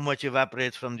 how much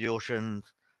evaporates from the oceans,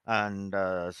 and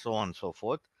so on and so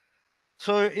forth.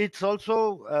 So it's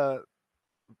also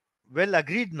well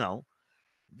agreed now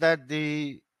that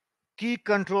the key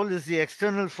control is the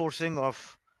external forcing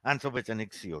of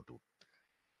anthropogenic CO2.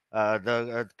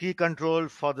 The key control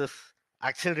for this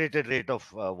accelerated rate of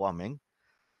warming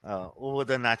over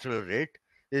the natural rate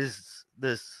is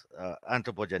this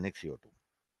anthropogenic CO2.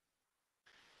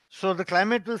 So the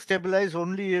climate will stabilize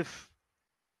only if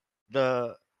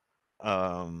the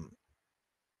um,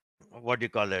 what do you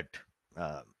call it?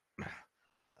 Uh,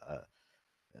 uh,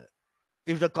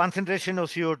 if the concentration of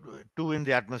CO2 in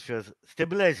the atmosphere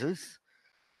stabilizes,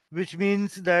 which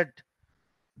means that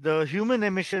the human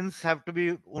emissions have to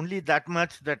be only that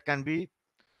much that can be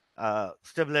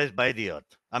stabilized by the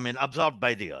earth. I mean, absorbed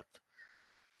by the earth.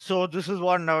 So this is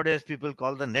what nowadays people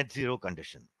call the net zero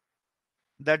condition.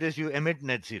 That is, you emit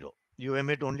net zero. You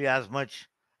emit only as much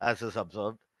as is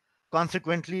absorbed.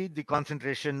 Consequently, the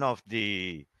concentration of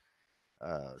the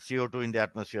CO2 in the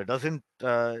atmosphere doesn't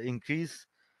increase.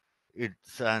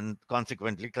 And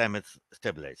consequently, climate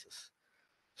stabilizes.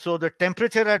 So the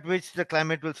temperature at which the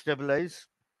climate will stabilize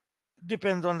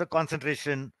depends on the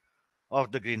concentration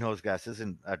of the greenhouse gases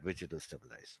at which it will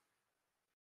stabilize.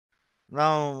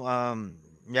 Now,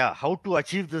 how to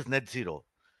achieve this net zero?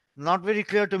 Not very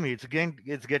clear to me.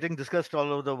 It's getting discussed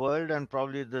all over the world, and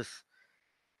probably this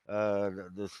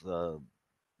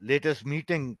latest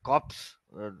meeting, COP's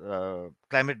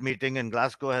climate meeting in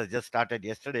Glasgow, has just started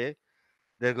yesterday.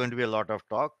 There's going to be a lot of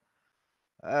talk.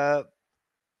 Uh,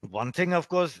 One thing, of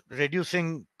course,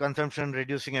 reducing consumption,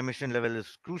 reducing emission level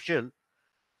is crucial.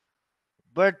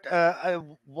 But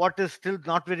what is still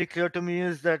not very clear to me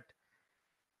is that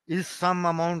is some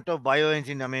amount of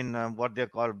bioengineering, I mean, what they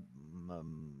call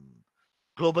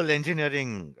global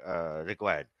engineering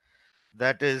required.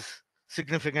 That is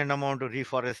significant amount of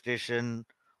reforestation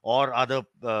or other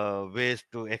ways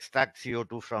to extract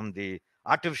CO2 from the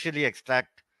artificially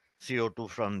extract CO2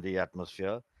 from the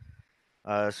atmosphere.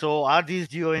 So are these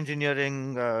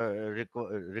geoengineering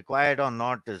required or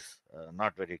not is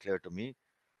not very clear to me.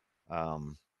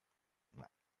 Um,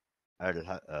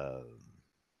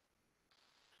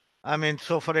 I mean,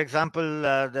 so for example,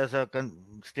 there's a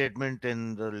statement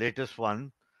in the latest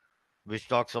one which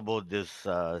talks about this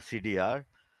CDR,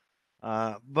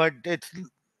 but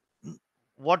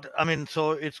what I mean.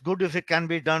 So it's good if it can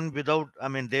be done without. I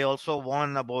mean, they also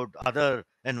warn about other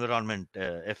environment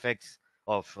effects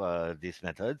of these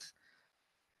methods.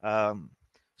 Um,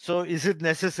 so is it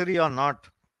necessary or not?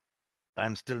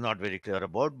 I'm still not very clear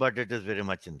about, but it is very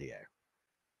much in the air.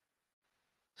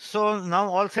 So now,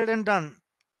 all said and done,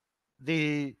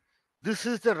 the this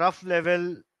is the rough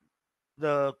level.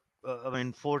 The I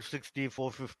mean, 460,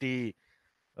 450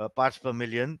 parts per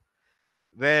million,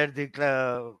 where the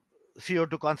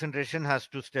CO2 concentration has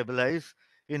to stabilize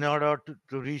in order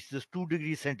to reach this 2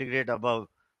 degrees centigrade above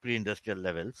pre-industrial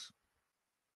levels.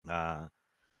 Uh,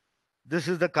 this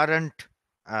is the current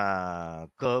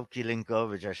curve, Keeling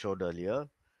curve, which I showed earlier.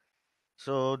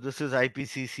 So this is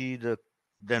IPCC.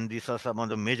 Then these are some of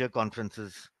the major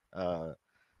conferences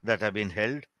that have been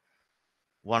held.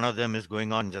 One of them is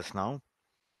going on just now.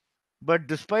 But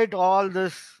despite all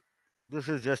this, this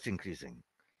is just increasing.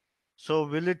 So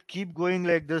will it keep going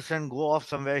like this and go off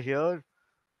somewhere here,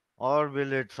 or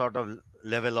will it sort of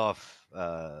level off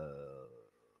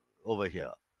over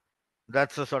here?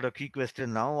 That's a sort of key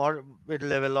question now. Or will it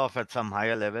level off at some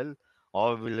higher level,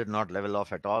 or will it not level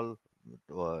off at all?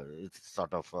 It's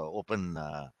sort of open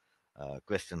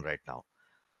question right now.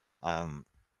 Um,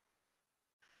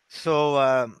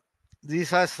 so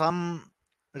these are some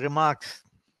remarks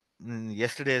in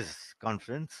yesterday's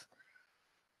conference.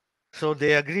 So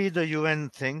they agree the UN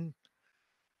thing.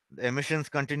 The emissions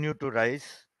continue to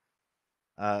rise.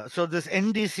 So this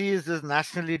NDC is this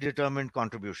nationally determined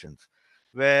contributions,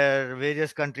 where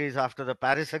various countries after the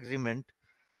Paris Agreement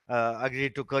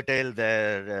agreed to curtail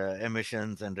their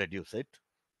emissions and reduce it.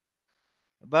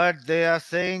 But they are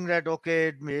saying that, okay,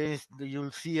 it means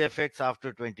you'll see effects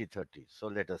after 2030. So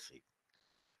let us see.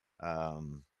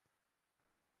 Um,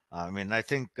 I mean, I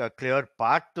think a clear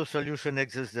path to solution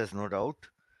exists, there's no doubt.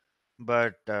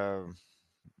 But will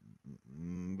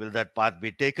that path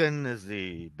be taken is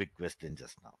the big question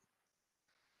just now.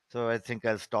 So I think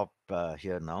I'll stop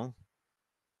here now.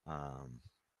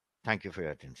 Thank you for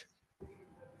your attention.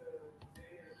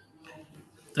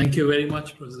 Thank you very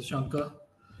much, Professor Shankar,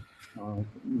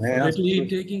 May for I ask a literally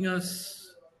question? taking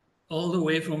us all the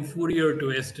way from Fourier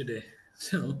to yesterday.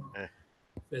 So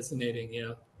fascinating,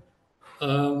 yeah.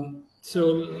 So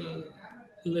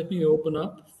let me open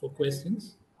up for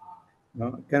questions.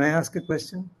 Can I ask a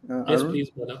question, Yes, Arun? please,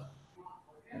 brother.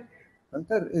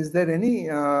 Shankar, is there any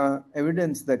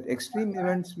evidence that extreme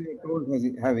events we are told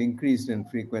have increased in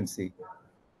frequency?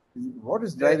 What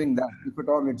is driving that, if at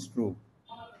all it's true?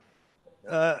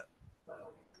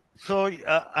 So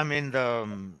I mean,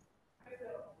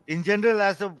 in general,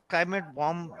 as the climate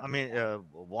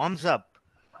warms up,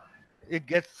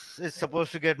 it's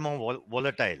supposed to get more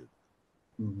volatile.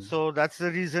 Mhm. So that's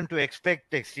the reason to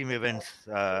expect extreme events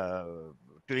to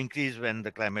increase when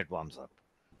the climate warms up.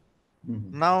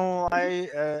 Mhm. Now,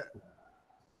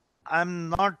 I'm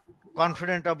not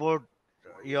confident about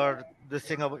your this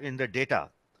thing in the data,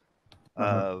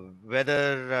 Uh-huh. whether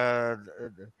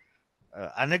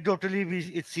anecdotally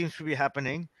it seems to be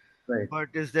happening, Right. but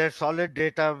is there solid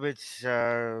data which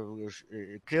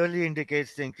clearly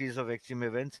indicates the increase of extreme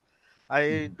events?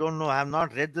 I don't know. I have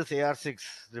not read this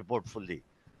AR6 report fully.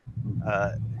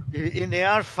 Uh, in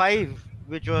AR5,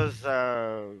 which was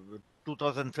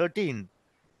 2013,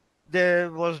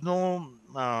 there was no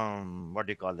what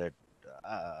do you call it,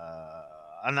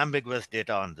 unambiguous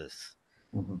data on this.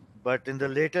 Mhm. But in the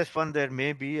latest one, there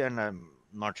may be, and I'm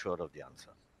not sure of the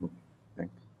answer. Thank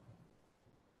you.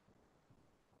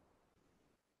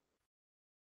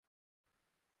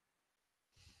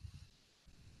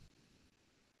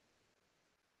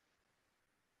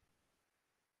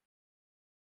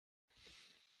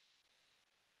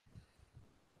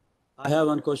 I have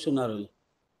one question, Arul.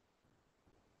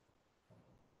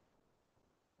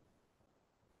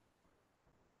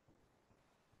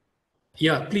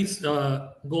 Yeah, please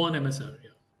go on, MSR.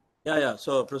 Yeah. Yeah.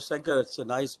 So, Professor Shankar, it's a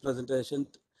nice presentation.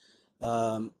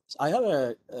 I have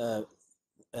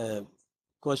a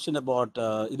question about,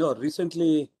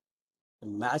 recently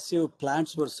massive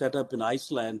plants were set up in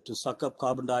Iceland to suck up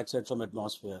carbon dioxide from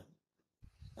atmosphere.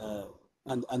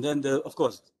 And then, of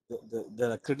course,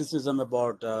 there are criticism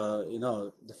about,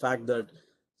 the fact that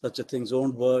such a things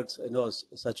won't work,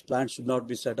 such plants should not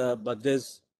be set up, but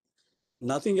there's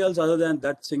nothing else other than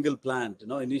that single plant.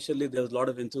 Initially there was a lot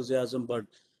of enthusiasm, but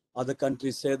other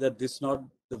countries say that this is not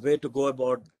the way to go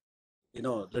about,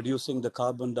 reducing the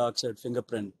carbon dioxide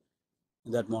fingerprint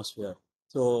in the atmosphere.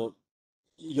 So,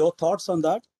 your thoughts on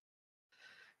that?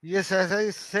 Yes, as I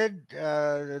said,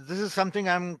 this is something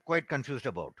I'm quite confused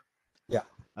about. Yeah,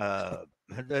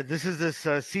 This is this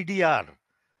CDR,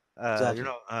 exactly.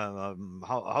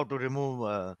 how to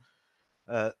remove.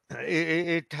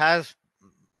 It has.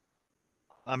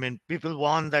 I mean, people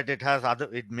warn that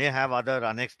it may have other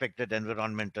unexpected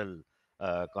environmental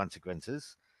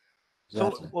consequences. So,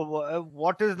 Exactly.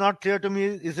 what is not clear to me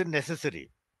is it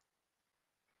necessary?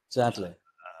 Exactly.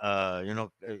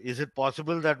 Is it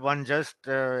possible that one just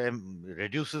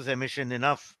reduces emission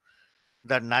enough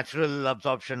that natural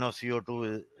absorption of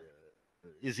CO2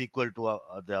 is equal to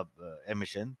the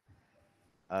emission?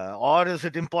 Or is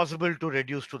it impossible to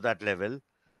reduce to that level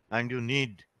and you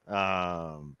need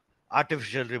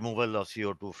artificial removal of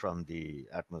CO2 from the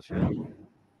atmosphere? I mean,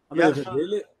 Yeah, if it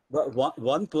really, but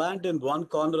one plant in one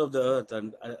corner of the earth,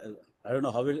 and I don't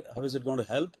know how is it going to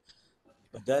help,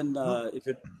 but then no, if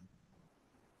it,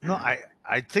 no,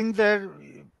 I think their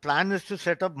plan is to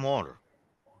set up more.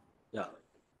 yeah,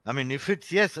 I mean, if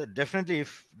it's, yes, definitely,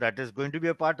 if that is going to be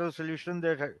a part of the solution,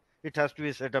 it has to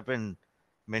be set up in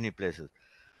many places.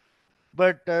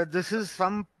 But this is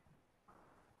some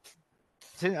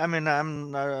thing. I mean,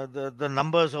 I'm the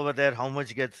numbers over there, how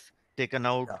much gets taken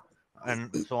out, yeah,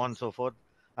 and so on and so forth.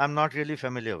 I'm not really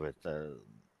familiar with.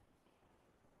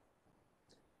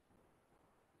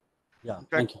 yeah. In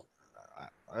fact, Thank you.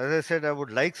 as I said, I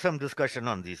would like some discussion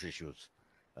on these issues.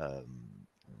 Um,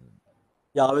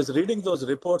 Yeah, I was reading those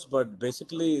reports, but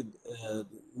basically,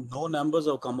 no numbers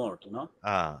have come out.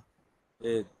 ah,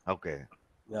 It, okay.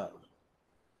 yeah.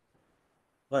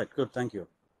 Right. Good. Thank you.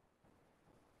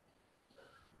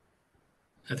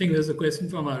 I think there's a question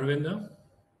from Arvinda.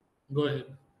 Go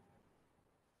ahead.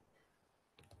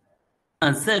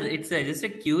 Sir, it's just a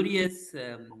curious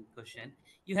question.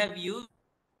 You have used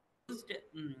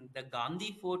the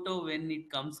Gandhi photo when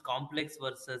it comes complex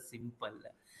versus simple.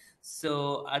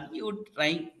 So, are you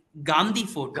trying Gandhi.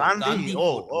 Oh,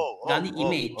 oh, oh, Gandhi oh,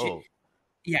 image? oh,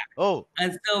 Yeah. oh.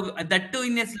 And so that too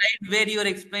in a slide where you're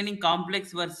explaining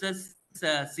complex versus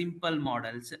simple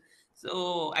models.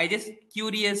 So I just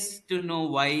curious to know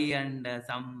why and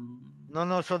some.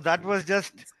 No. So that was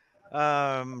just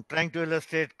trying to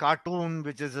illustrate cartoon,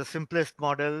 which is the simplest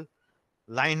model,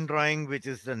 line drawing, which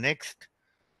is the next,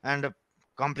 and a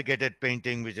complicated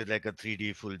painting, which is like a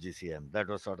 3D full GCM. That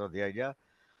was sort of the idea.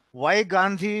 Why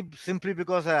Gandhi? Simply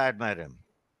because I admire him.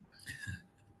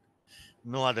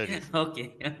 No other reason.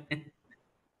 Okay.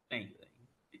 Thank you.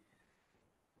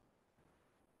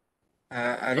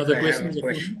 Arun, Other I have a questions?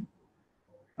 question.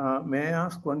 May I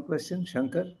ask one question,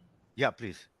 Shankar? Yeah,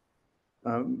 please.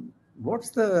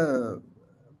 What's the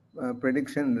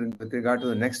prediction with regard to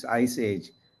the next ice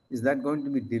age? Is that going to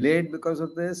be delayed because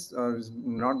of this, or is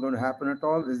not going to happen at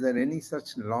all? Is there any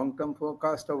such long-term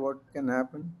forecast of what can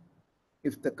happen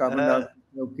if the carbon Uh, dioxide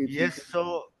level keeps yes. increasing?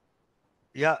 So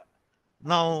yeah.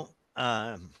 Now,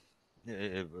 uh,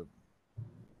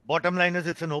 bottom line is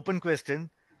it's an open question.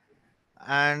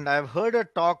 And I've heard a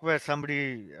talk where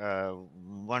somebody,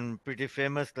 one pretty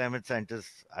famous climate scientist,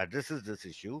 addresses this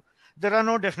issue. There are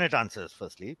no definite answers,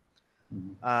 firstly,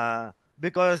 Mhm.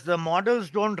 because the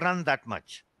models don't run that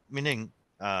much, meaning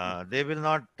they will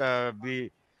not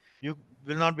be, you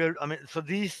will not be able, I mean, so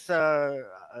these uh,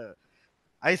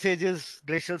 ice ages,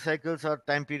 glacial cycles are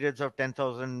time periods of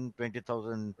 10,000,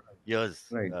 20,000 years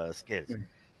Right. scales. Right.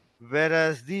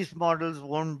 Whereas these models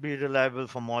won't be reliable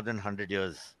for more than 100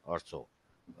 years or so,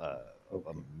 uh,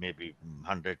 Okay. maybe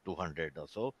 100, 200 or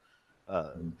so.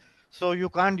 Uh, Mhm. so you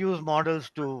can't use models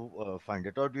to find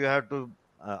it, or you have to,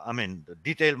 I mean, the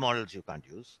detailed models you can't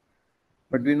use.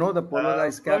 But we know the polar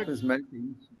ice But cap is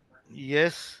melting.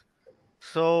 yes,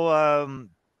 so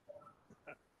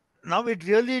now it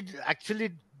really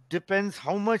actually depends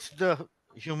how much the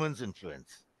humans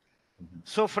influence. Mhm.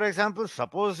 So, for example,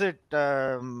 suppose it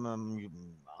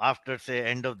after say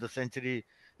end of the century,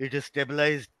 it is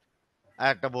stabilized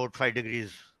at about 5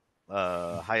 degrees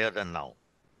higher than now.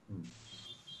 Mhm.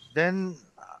 Then,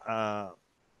 uh,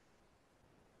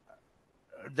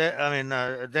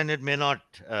 then it may not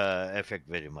affect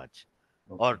very much.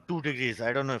 Okay. Or 2 degrees.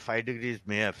 I don't know if 5 degrees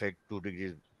may affect 2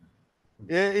 degrees. Mhm.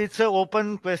 It's an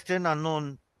open question,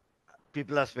 unknown.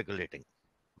 People are speculating,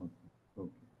 Okay. Okay.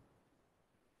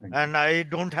 Thank you. and I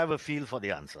don't have a feel for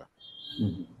the answer.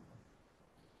 Mhm.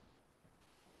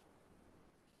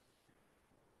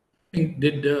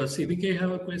 Did CBK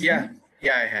have a question?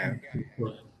 Yeah, I have. Go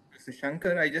ahead. So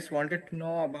Shankar, I just wanted to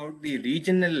know about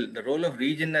the role of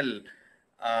regional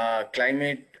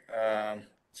climate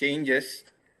changes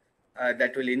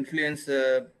that will influence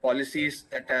policies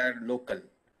that are local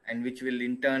and which will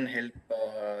in turn help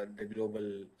the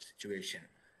global situation.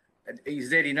 Is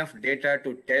there enough data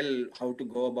to tell how to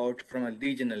go about from a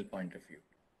regional point of view?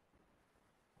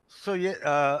 So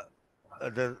yeah,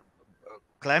 the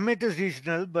climate is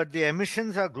regional, but the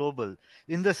emissions are global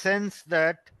in the sense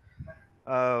that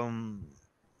um,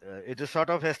 it is sort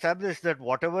of established that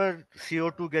whatever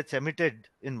CO2 gets emitted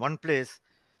in one place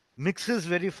mixes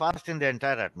very fast in the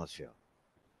entire atmosphere,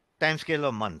 timescale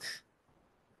of months.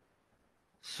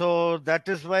 So that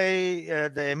is why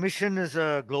the emission is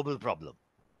a global problem.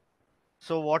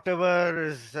 So whatever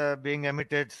is being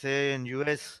emitted, say in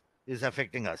US, is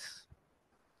affecting us.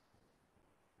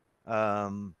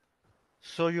 Um,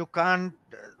 so you can't.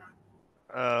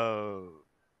 Uh,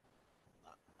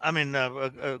 I mean,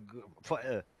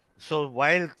 so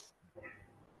while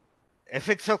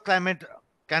effects of climate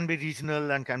can be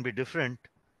regional and can be different,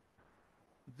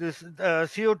 this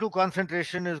CO2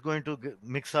 concentration is going to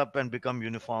mix up and become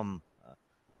uniform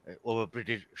over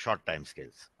pretty short time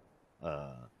scales.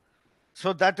 Uh,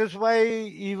 so that is why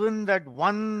even that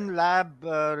one lab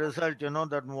result,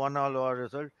 that 1 hour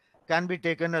result can be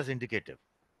taken as indicative.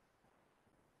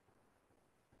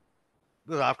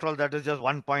 Because after all, that is just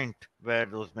one point where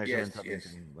those measurements Yes, are being yes.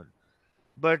 taken.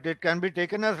 But it can be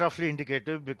taken as roughly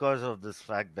indicative because of this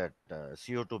fact that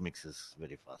CO2 mixes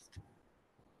very fast.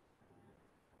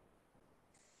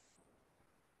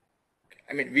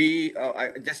 I mean,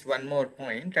 just one more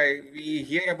point. We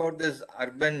hear about this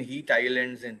urban heat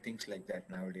islands and things like that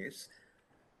nowadays,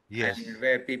 Yes. and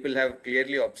where people have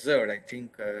clearly observed, I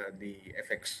think, the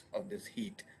effects of this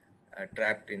heat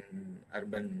trapped in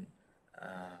urban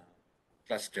uh,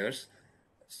 clusters.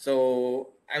 So,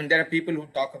 and there are people who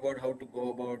talk about how to go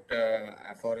about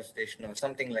afforestation or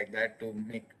something like that to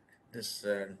make this,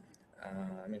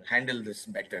 handle this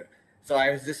better. So,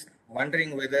 I was just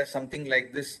wondering whether something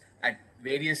like this at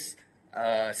various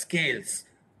scales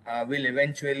will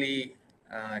eventually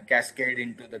cascade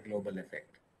into the global effect.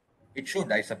 It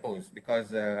should, I suppose,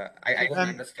 because I don't And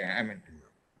understand.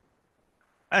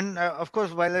 I mean, of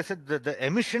course, while I said that the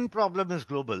emission problem is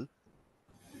global,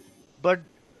 but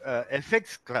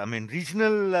effects, I mean,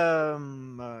 regional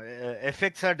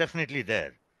effects are definitely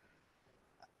there.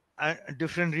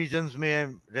 Different regions may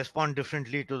respond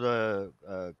differently to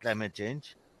the climate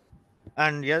change.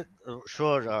 And yeah,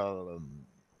 sure,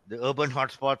 the urban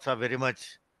hotspots are very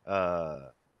much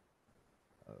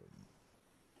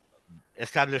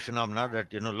established phenomena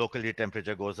that, locally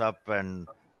temperature goes up and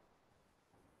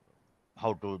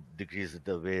how to decrease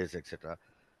the waves, etc.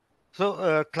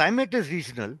 So climate is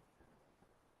regional,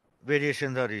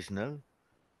 variations are regional,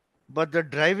 but the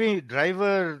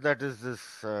driver that is this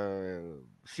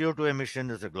CO2 emission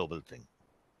is a global thing.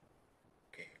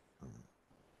 Okay.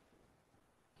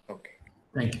 Okay.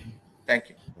 Thank you. Thank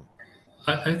you.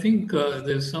 I think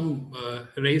there's some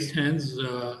raised hands.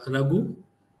 Raghu?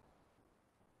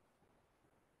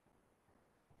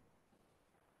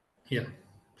 Yeah,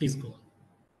 please go on.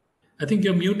 I think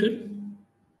you're muted.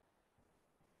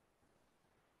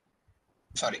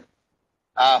 Sorry.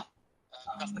 My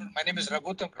name is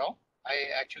Raghutam Rao. I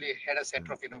actually head a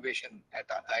Center of Innovation at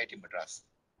IIT Madras.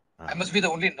 I must be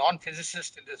the only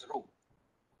non-physicist in this room,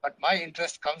 but my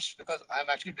interest comes because I'm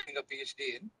actually doing a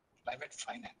PhD in climate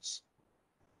finance.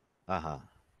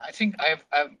 I think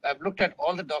I've looked at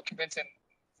all the documents and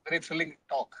very thrilling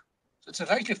talk. So it's a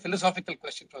rightly philosophical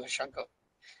question, Professor Shankar,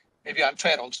 maybe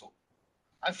unfair also.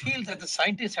 I feel that the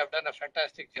scientists have done a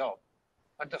fantastic job,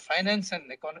 but the finance and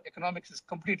economics is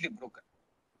completely broken.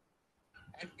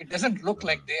 And it doesn't look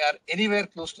like they are anywhere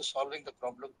close to solving the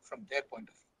problem from their point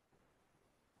of view.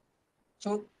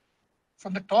 So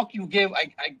from the talk you gave,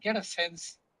 I get a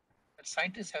sense that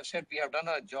scientists have said we have done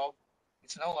our job.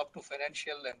 It's now up to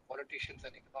financial and politicians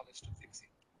and economists to fix it.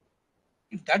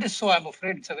 If that is so, I'm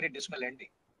afraid it's a very dismal ending.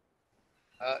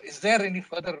 Is there any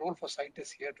further role for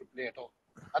scientists here to play at all,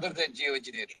 other than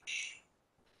geoengineering?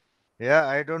 Yeah,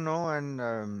 I don't know.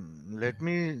 And let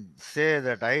me say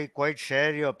that I quite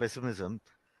share your pessimism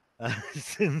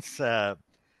since, okay,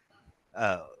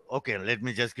 let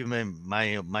me just give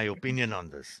my opinion on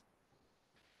this.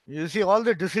 You see, all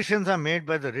the decisions are made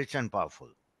by the rich and powerful.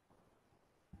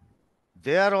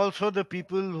 They are also the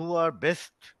people who are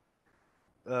best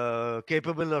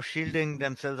capable of shielding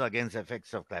themselves against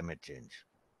effects of climate change.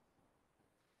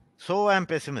 So I'm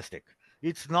pessimistic.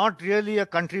 It's not really a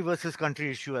country versus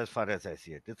country issue as far as I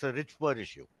see it. It's a rich poor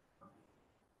issue.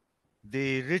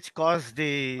 The rich cause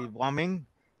the warming,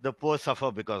 the poor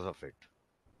suffer because of it.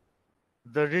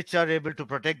 The rich are able to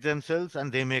protect themselves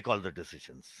and they make all the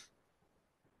decisions.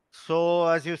 So,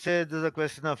 as you said, there's a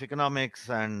question of economics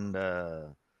and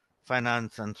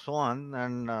finance and so on.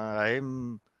 And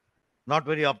I'm not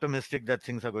very optimistic that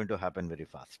things are going to happen very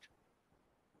fast.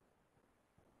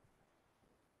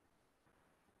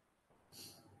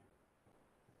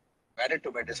 Added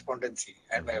to my despondency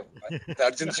and the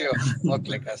urgency of work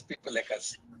like us, people like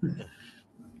us.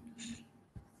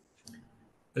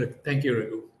 Thank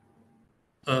you,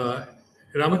 Raghu.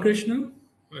 Ramakrishna,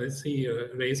 I see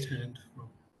a raised hand.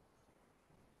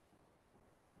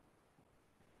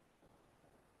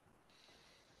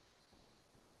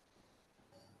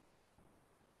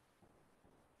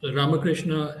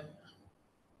 Ramakrishna,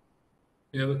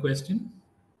 you have a question?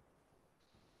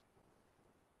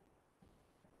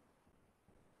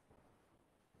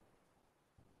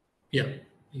 Yeah,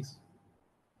 please.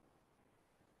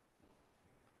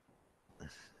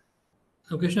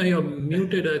 Ramakrishna, you're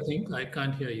muted, I think. I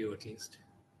can't hear you at least.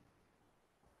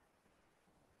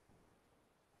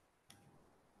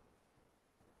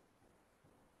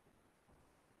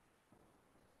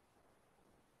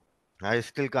 I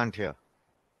still can't hear.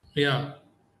 Yeah.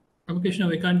 Ramakrishna,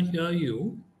 we can't hear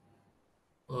you,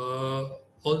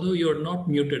 although you're not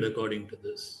muted according to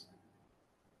this.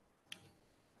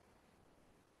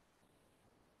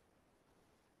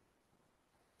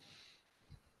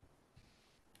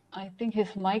 I think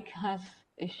his mic has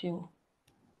issue,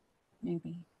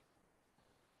 maybe.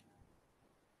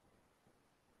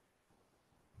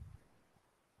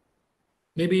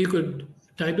 Maybe you could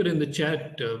type it in the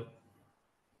chat.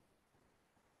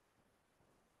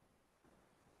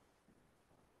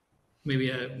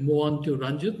 Maybe I move on to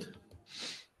Ranjit.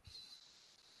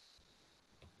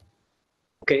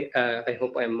 Okay, I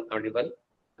hope I'm audible.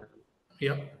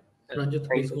 Yeah, Ranjit,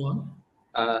 please go on.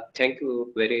 Thank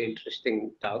you. Very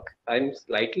interesting talk. I'm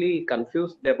slightly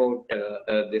confused about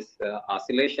this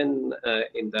oscillation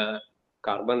in the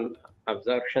carbon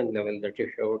absorption level that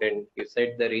you showed, and you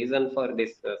said the reason for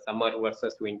this summer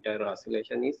versus winter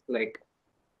oscillation is like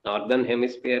northern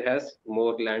hemisphere has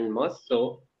more land mass,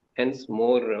 so hence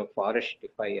more forest,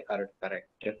 if I heard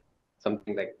correct,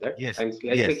 something like that. Yes. I'm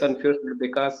slightly Yes. confused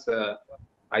because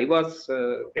I was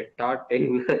taught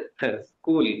in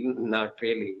school, not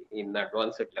really in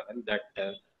advanced level,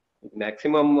 that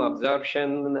maximum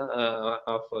absorption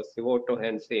of CO2,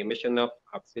 hence the emission of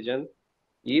oxygen,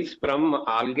 is from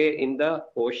algae in the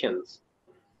oceans.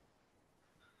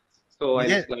 So I'm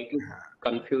Yeah. slightly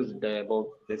confused about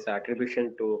this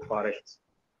attribution to forests.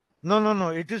 No.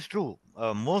 It is true.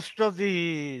 Most of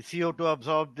the CO2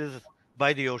 absorbed is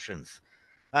by the oceans,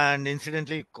 and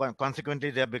incidentally,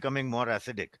 consequently, they are becoming more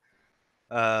acidic.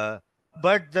 Uh,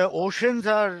 but the oceans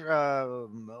are.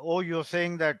 Oh, you're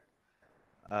saying that.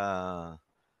 Uh,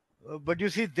 but you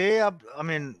see, I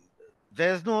mean,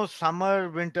 there's no summer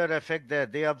winter effect there.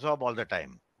 They absorb all the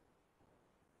time.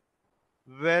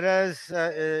 Whereas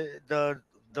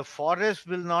the forest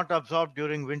will not absorb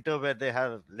during winter where they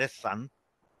have less sun,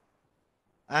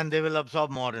 and they will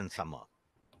absorb more in summer.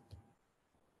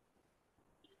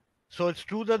 So it's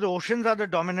true that the oceans are the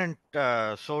dominant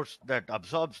source that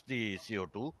absorbs the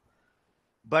CO2,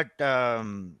 but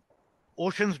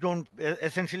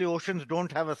essentially oceans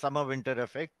don't have a summer winter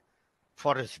effect.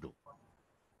 Forests do.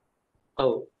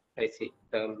 Oh, I see.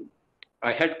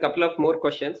 I had a couple of more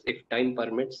questions. If time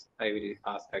permits, I will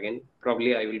ask again.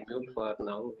 Probably I will mute for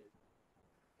now.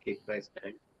 Keep my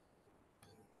stand.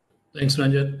 Thanks,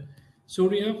 Ranjit.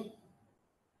 Surya?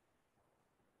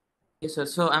 Yes, sir.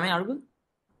 So am I audible?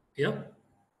 Yeah.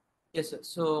 Yes, sir.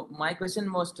 So my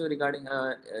question was to regarding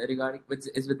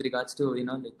with regards to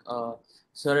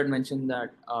sir had mentioned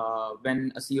that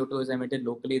when a CO2 is emitted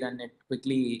locally, then it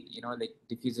quickly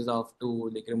diffuses off to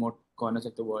like remote corners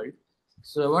of the world.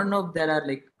 So I want to know if there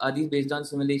are these based on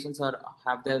simulations, or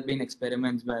have there been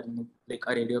experiments where like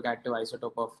a radioactive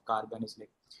isotope of carbon is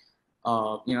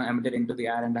emitted into the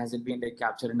air, and has it been like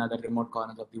captured in other remote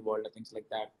corners of the world or things like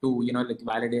that to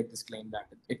validate this claim that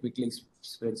it quickly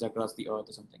spreads across the earth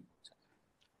or something?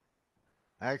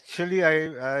 Actually,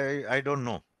 I don't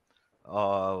know.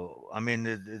 I mean,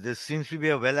 this seems to be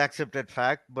a well accepted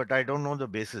fact, but I don't know the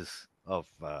basis of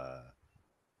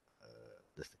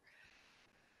this.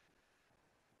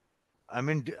 I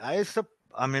mean,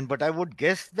 but I would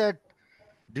guess that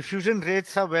diffusion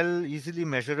rates are easily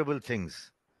measurable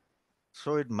things.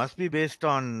 So it must be based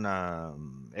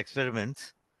on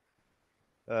experiments,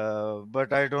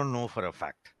 but I don't know for a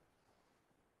fact.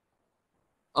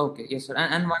 Okay, yes, sir.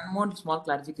 And one more small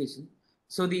clarification.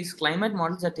 So these climate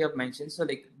models that you have mentioned, so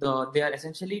like they are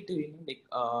essentially to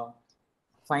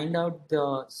find out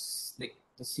the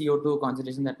CO2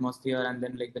 concentration in the atmosphere, and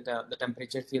then like the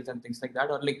temperature fields and things like that,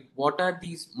 or like what are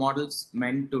these models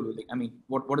meant to do? Like, I mean,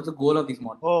 what is the goal of these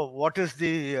models? Oh, what is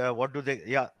what do they?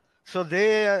 Yeah. So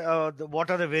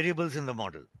what are the variables in the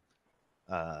model?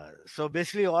 So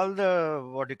basically, all the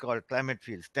what you call climate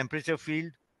fields, temperature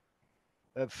field,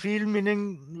 field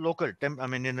meaning local. I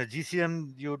mean, in a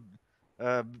GCM,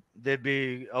 uh, they'd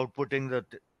be outputting the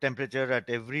temperature at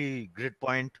every grid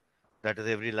point, that is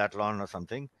every latron or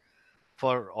something,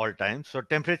 for all times. So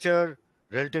temperature,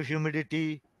 relative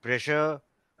humidity, pressure,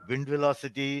 wind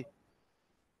velocity,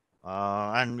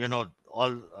 and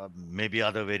all maybe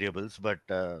other variables, but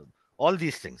all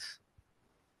these things,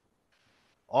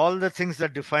 all the things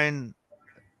that define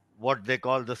what they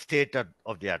call the state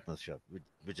of the atmosphere,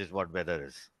 which is what weather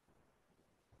is.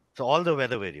 So all the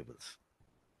weather variables.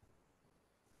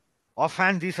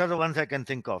 Offhand, these are the ones I can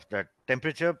think of: that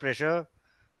temperature, pressure,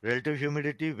 relative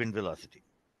humidity, wind velocity.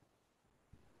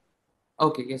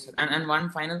 Okay, yes, sir. And one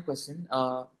final question.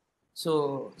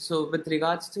 So with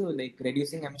regards to like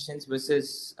reducing emissions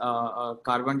versus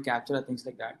carbon capture or things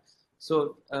like that.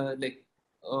 So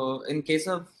in case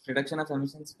of reduction of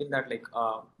emissions, feel that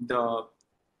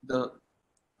the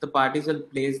the parties will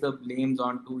place the blames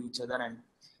onto each other, and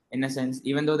in a sense,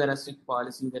 even though there are strict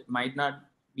policies that might not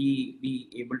be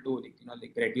able to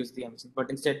reduce the emissions, but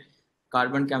instead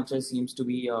carbon capture seems to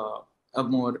be a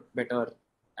more better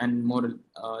and more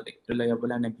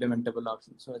reliable and implementable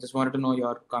option. So I just wanted to know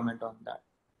your comment on that.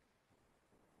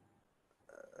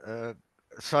 Uh,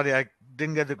 Sorry, I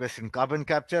didn't get the question. Carbon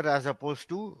capture as opposed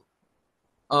to?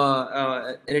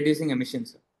 Reducing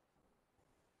emissions.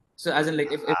 So as in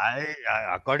like if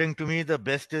According to me, the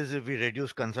best is if we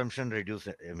reduce consumption, reduce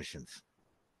emissions.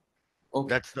 okay.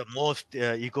 That's the most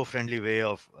eco-friendly way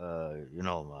of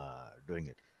doing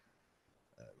it.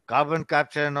 Carbon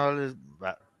capture and all is,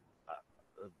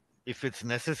 if it's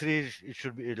necessary,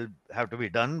 it'll have to be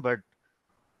done. But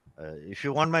if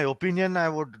you want my opinion, I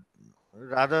would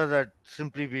rather that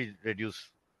simply we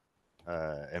reduce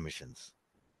emissions,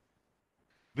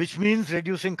 which means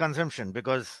reducing consumption,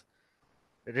 because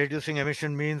reducing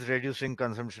emission means reducing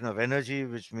consumption of energy,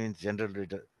 which means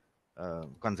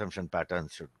consumption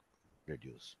patterns should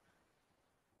reduce.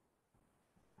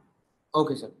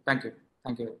 Okay, sir. Thank you.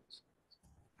 Thank you very much.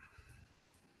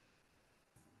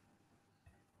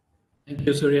 Thank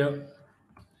you, Surya.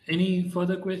 Any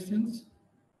further questions?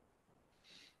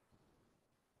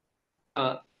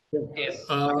 Yes,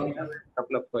 I Uh, have a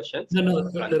couple of questions. no,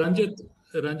 Ranjit.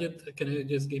 Ranjit, can you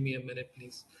just give me a minute,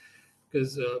 please?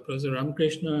 Because Professor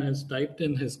Ramakrishna has typed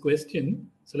in his question.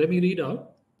 So let me read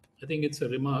out. I think it's a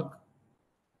remark.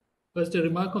 First, a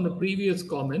remark on the previous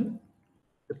comment.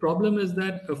 The problem is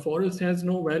that a forest has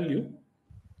no value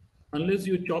unless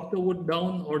you chop the wood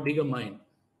down or dig a mine.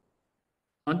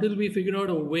 Until we figure out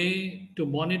a way to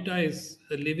monetize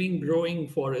a living, growing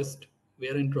forest, we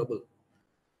are in trouble.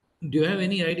 Do you have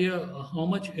any idea how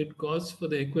much it costs for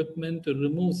the equipment to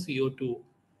remove CO2,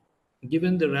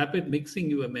 given the rapid mixing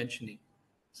you were mentioning?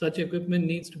 Such equipment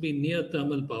needs to be near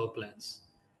thermal power plants.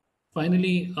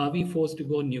 Finally, are we forced to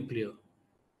go nuclear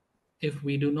if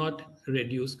we do not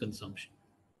reduce consumption?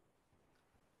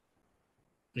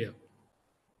 Yeah.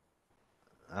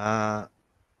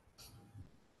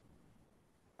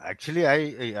 Actually,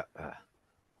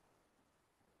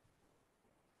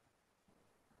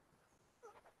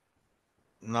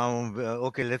 now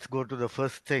okay, let's go to the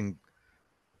first thing.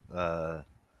 How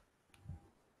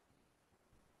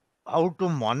to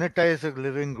monetize a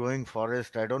living, growing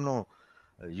forest? I don't know.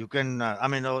 You can, I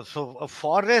mean, so a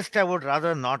forest I would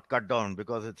rather not cut down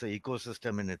because it's an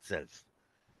ecosystem in itself.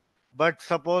 But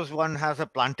suppose one has a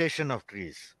plantation of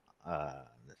trees,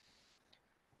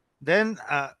 then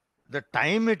the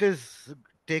time it is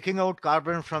taking out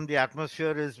carbon from the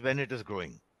atmosphere is when it is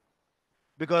growing,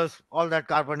 because all that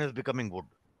carbon is becoming wood.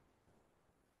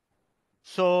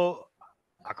 So,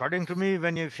 according to me,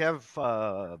 when you have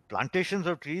plantations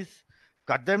of trees,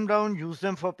 cut them down, use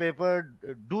them for paper,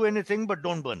 do anything, but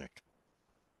don't burn it.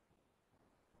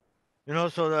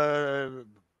 So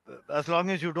as long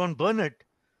as you don't burn it,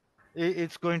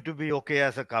 it's going to be okay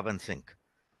as a carbon sink.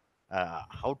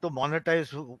 How to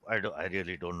monetize? I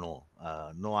really don't know.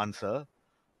 No answer.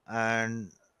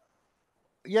 And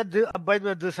yeah, by the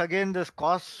way, this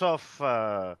costs of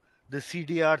the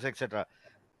CDRs, etc.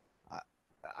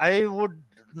 I would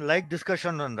like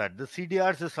discussion on that. The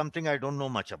CDRs is something I don't know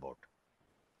much about.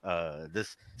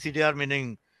 This CDR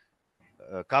meaning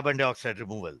carbon dioxide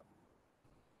removal.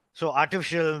 So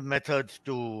artificial methods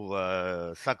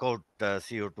to suck out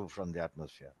CO2 from the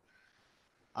atmosphere.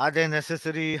 Are they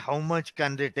necessary? How much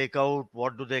can they take out?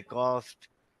 What do they cost?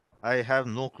 I have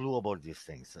no clue about these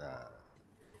things.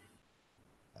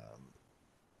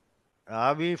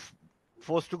 Are we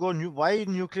forced to go why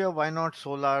nuclear? Why not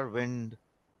solar, wind?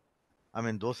 I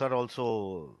mean, those are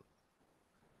also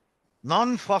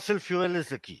non-fossil fuel is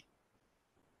the key.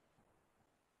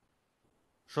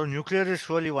 So nuclear is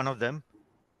surely one of them,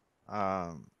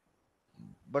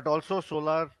 but also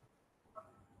solar,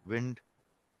 wind,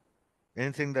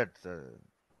 anything that.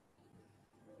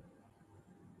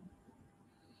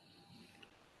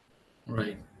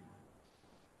 Right.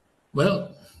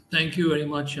 Well, thank you very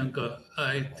much, Shankar.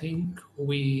 I think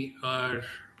we are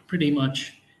pretty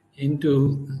much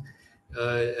into,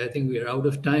 I think we are out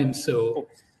of time. So,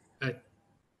 uh,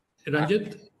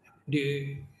 Ranjit, do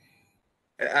you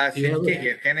have CVK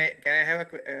here. Can I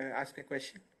have ask a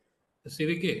question?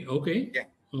 CVK? Okay. Yeah.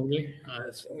 Okay.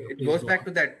 So it Please goes go back on.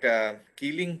 to that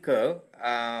Keeling curve,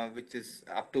 which is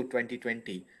up to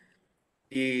 2020.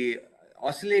 The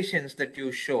oscillations that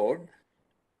you showed,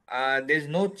 there's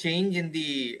no change in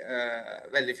the,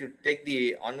 well, if you take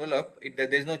the envelope,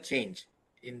 there's no change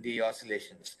in the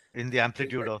oscillations. In the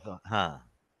amplitude of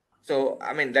So,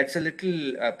 I mean, that's a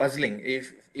little puzzling.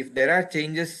 If there are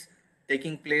changes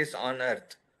taking place on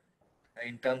Earth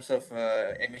in terms of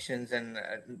emissions and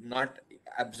not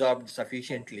absorbed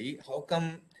sufficiently, how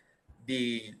come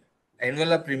the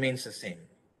envelope remains the same?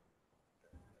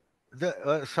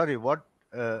 Sorry, what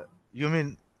you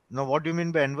mean? No, what do you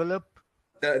mean by envelope?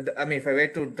 I mean, if I were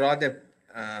to draw the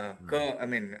curve, I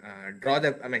mean,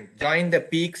 join the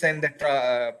peaks and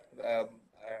the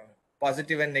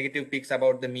positive and negative peaks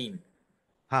about the mean.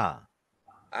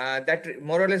 That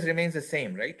more or less remains the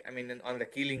same, right? I mean, on the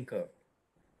Keeling curve.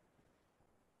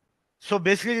 So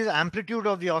basically, the amplitude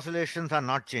of the oscillations are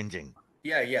not changing.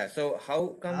 Yeah. So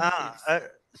how come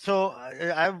it's...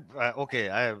 Okay,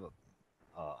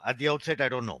 at the outset, I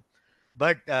don't know.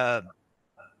 But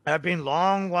I've been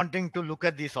long wanting to look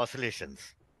at these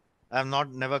oscillations. I've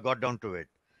never got down to it.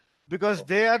 Because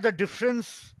they are the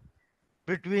difference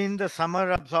between the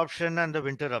summer absorption and the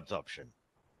winter absorption.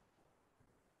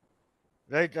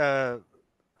 Right? That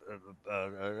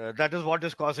is what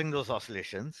is causing those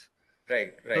oscillations.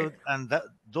 Right. So, and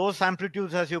those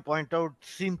amplitudes, as you point out,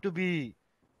 seem to be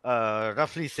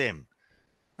roughly same.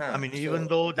 I mean, even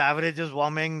though the average is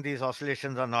warming, these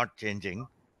oscillations are not changing.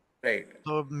 Right.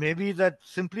 So maybe that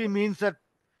simply means that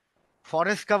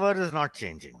forest cover is not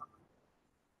changing.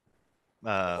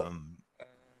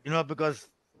 Because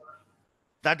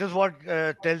that is what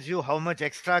tells you how much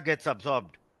extra gets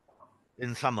absorbed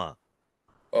in summer.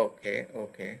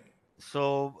 Okay.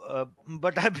 So,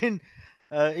 but I've been,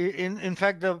 in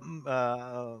fact,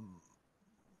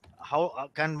 how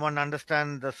can one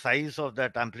understand the size of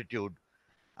that amplitude?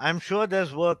 I'm sure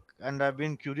there's work, and I've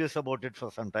been curious about it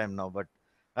for some time now, but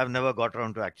I've never got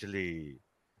around to actually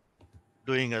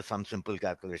doing some simple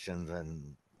calculations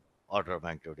and order of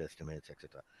magnitude estimates,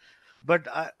 etc. But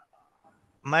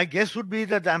my guess would be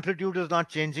that the amplitude is not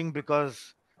changing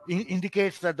because it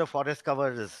indicates that the forest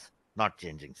cover is not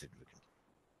changing significantly.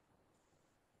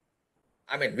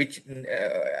 I mean,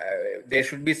 there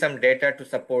should be some data to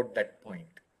support that point.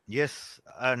 Yes,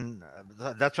 and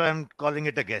that's why I'm calling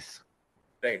it a guess.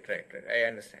 Right. I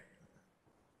understand.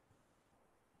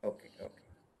 Okay.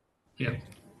 Yeah.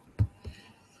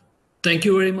 Thank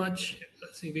you very much,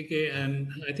 CVK. And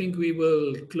I think we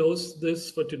will close this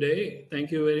for today.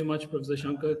 Thank you very much, Professor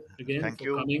Shankar, again Thank for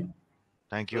you. coming.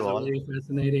 Thank It you was a all. very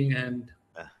fascinating and,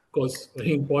 of course,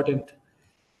 very important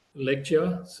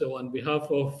lecture. So, on behalf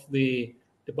of the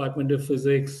Department of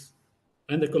Physics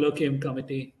and the Colloquium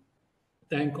Committee,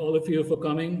 thank all of you for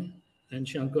coming and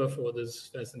Shankar for this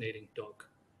fascinating talk.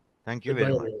 Thank you Goodbye.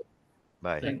 very much.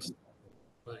 Bye. Thanks.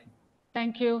 Bye.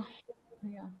 Thank you.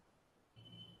 Yeah.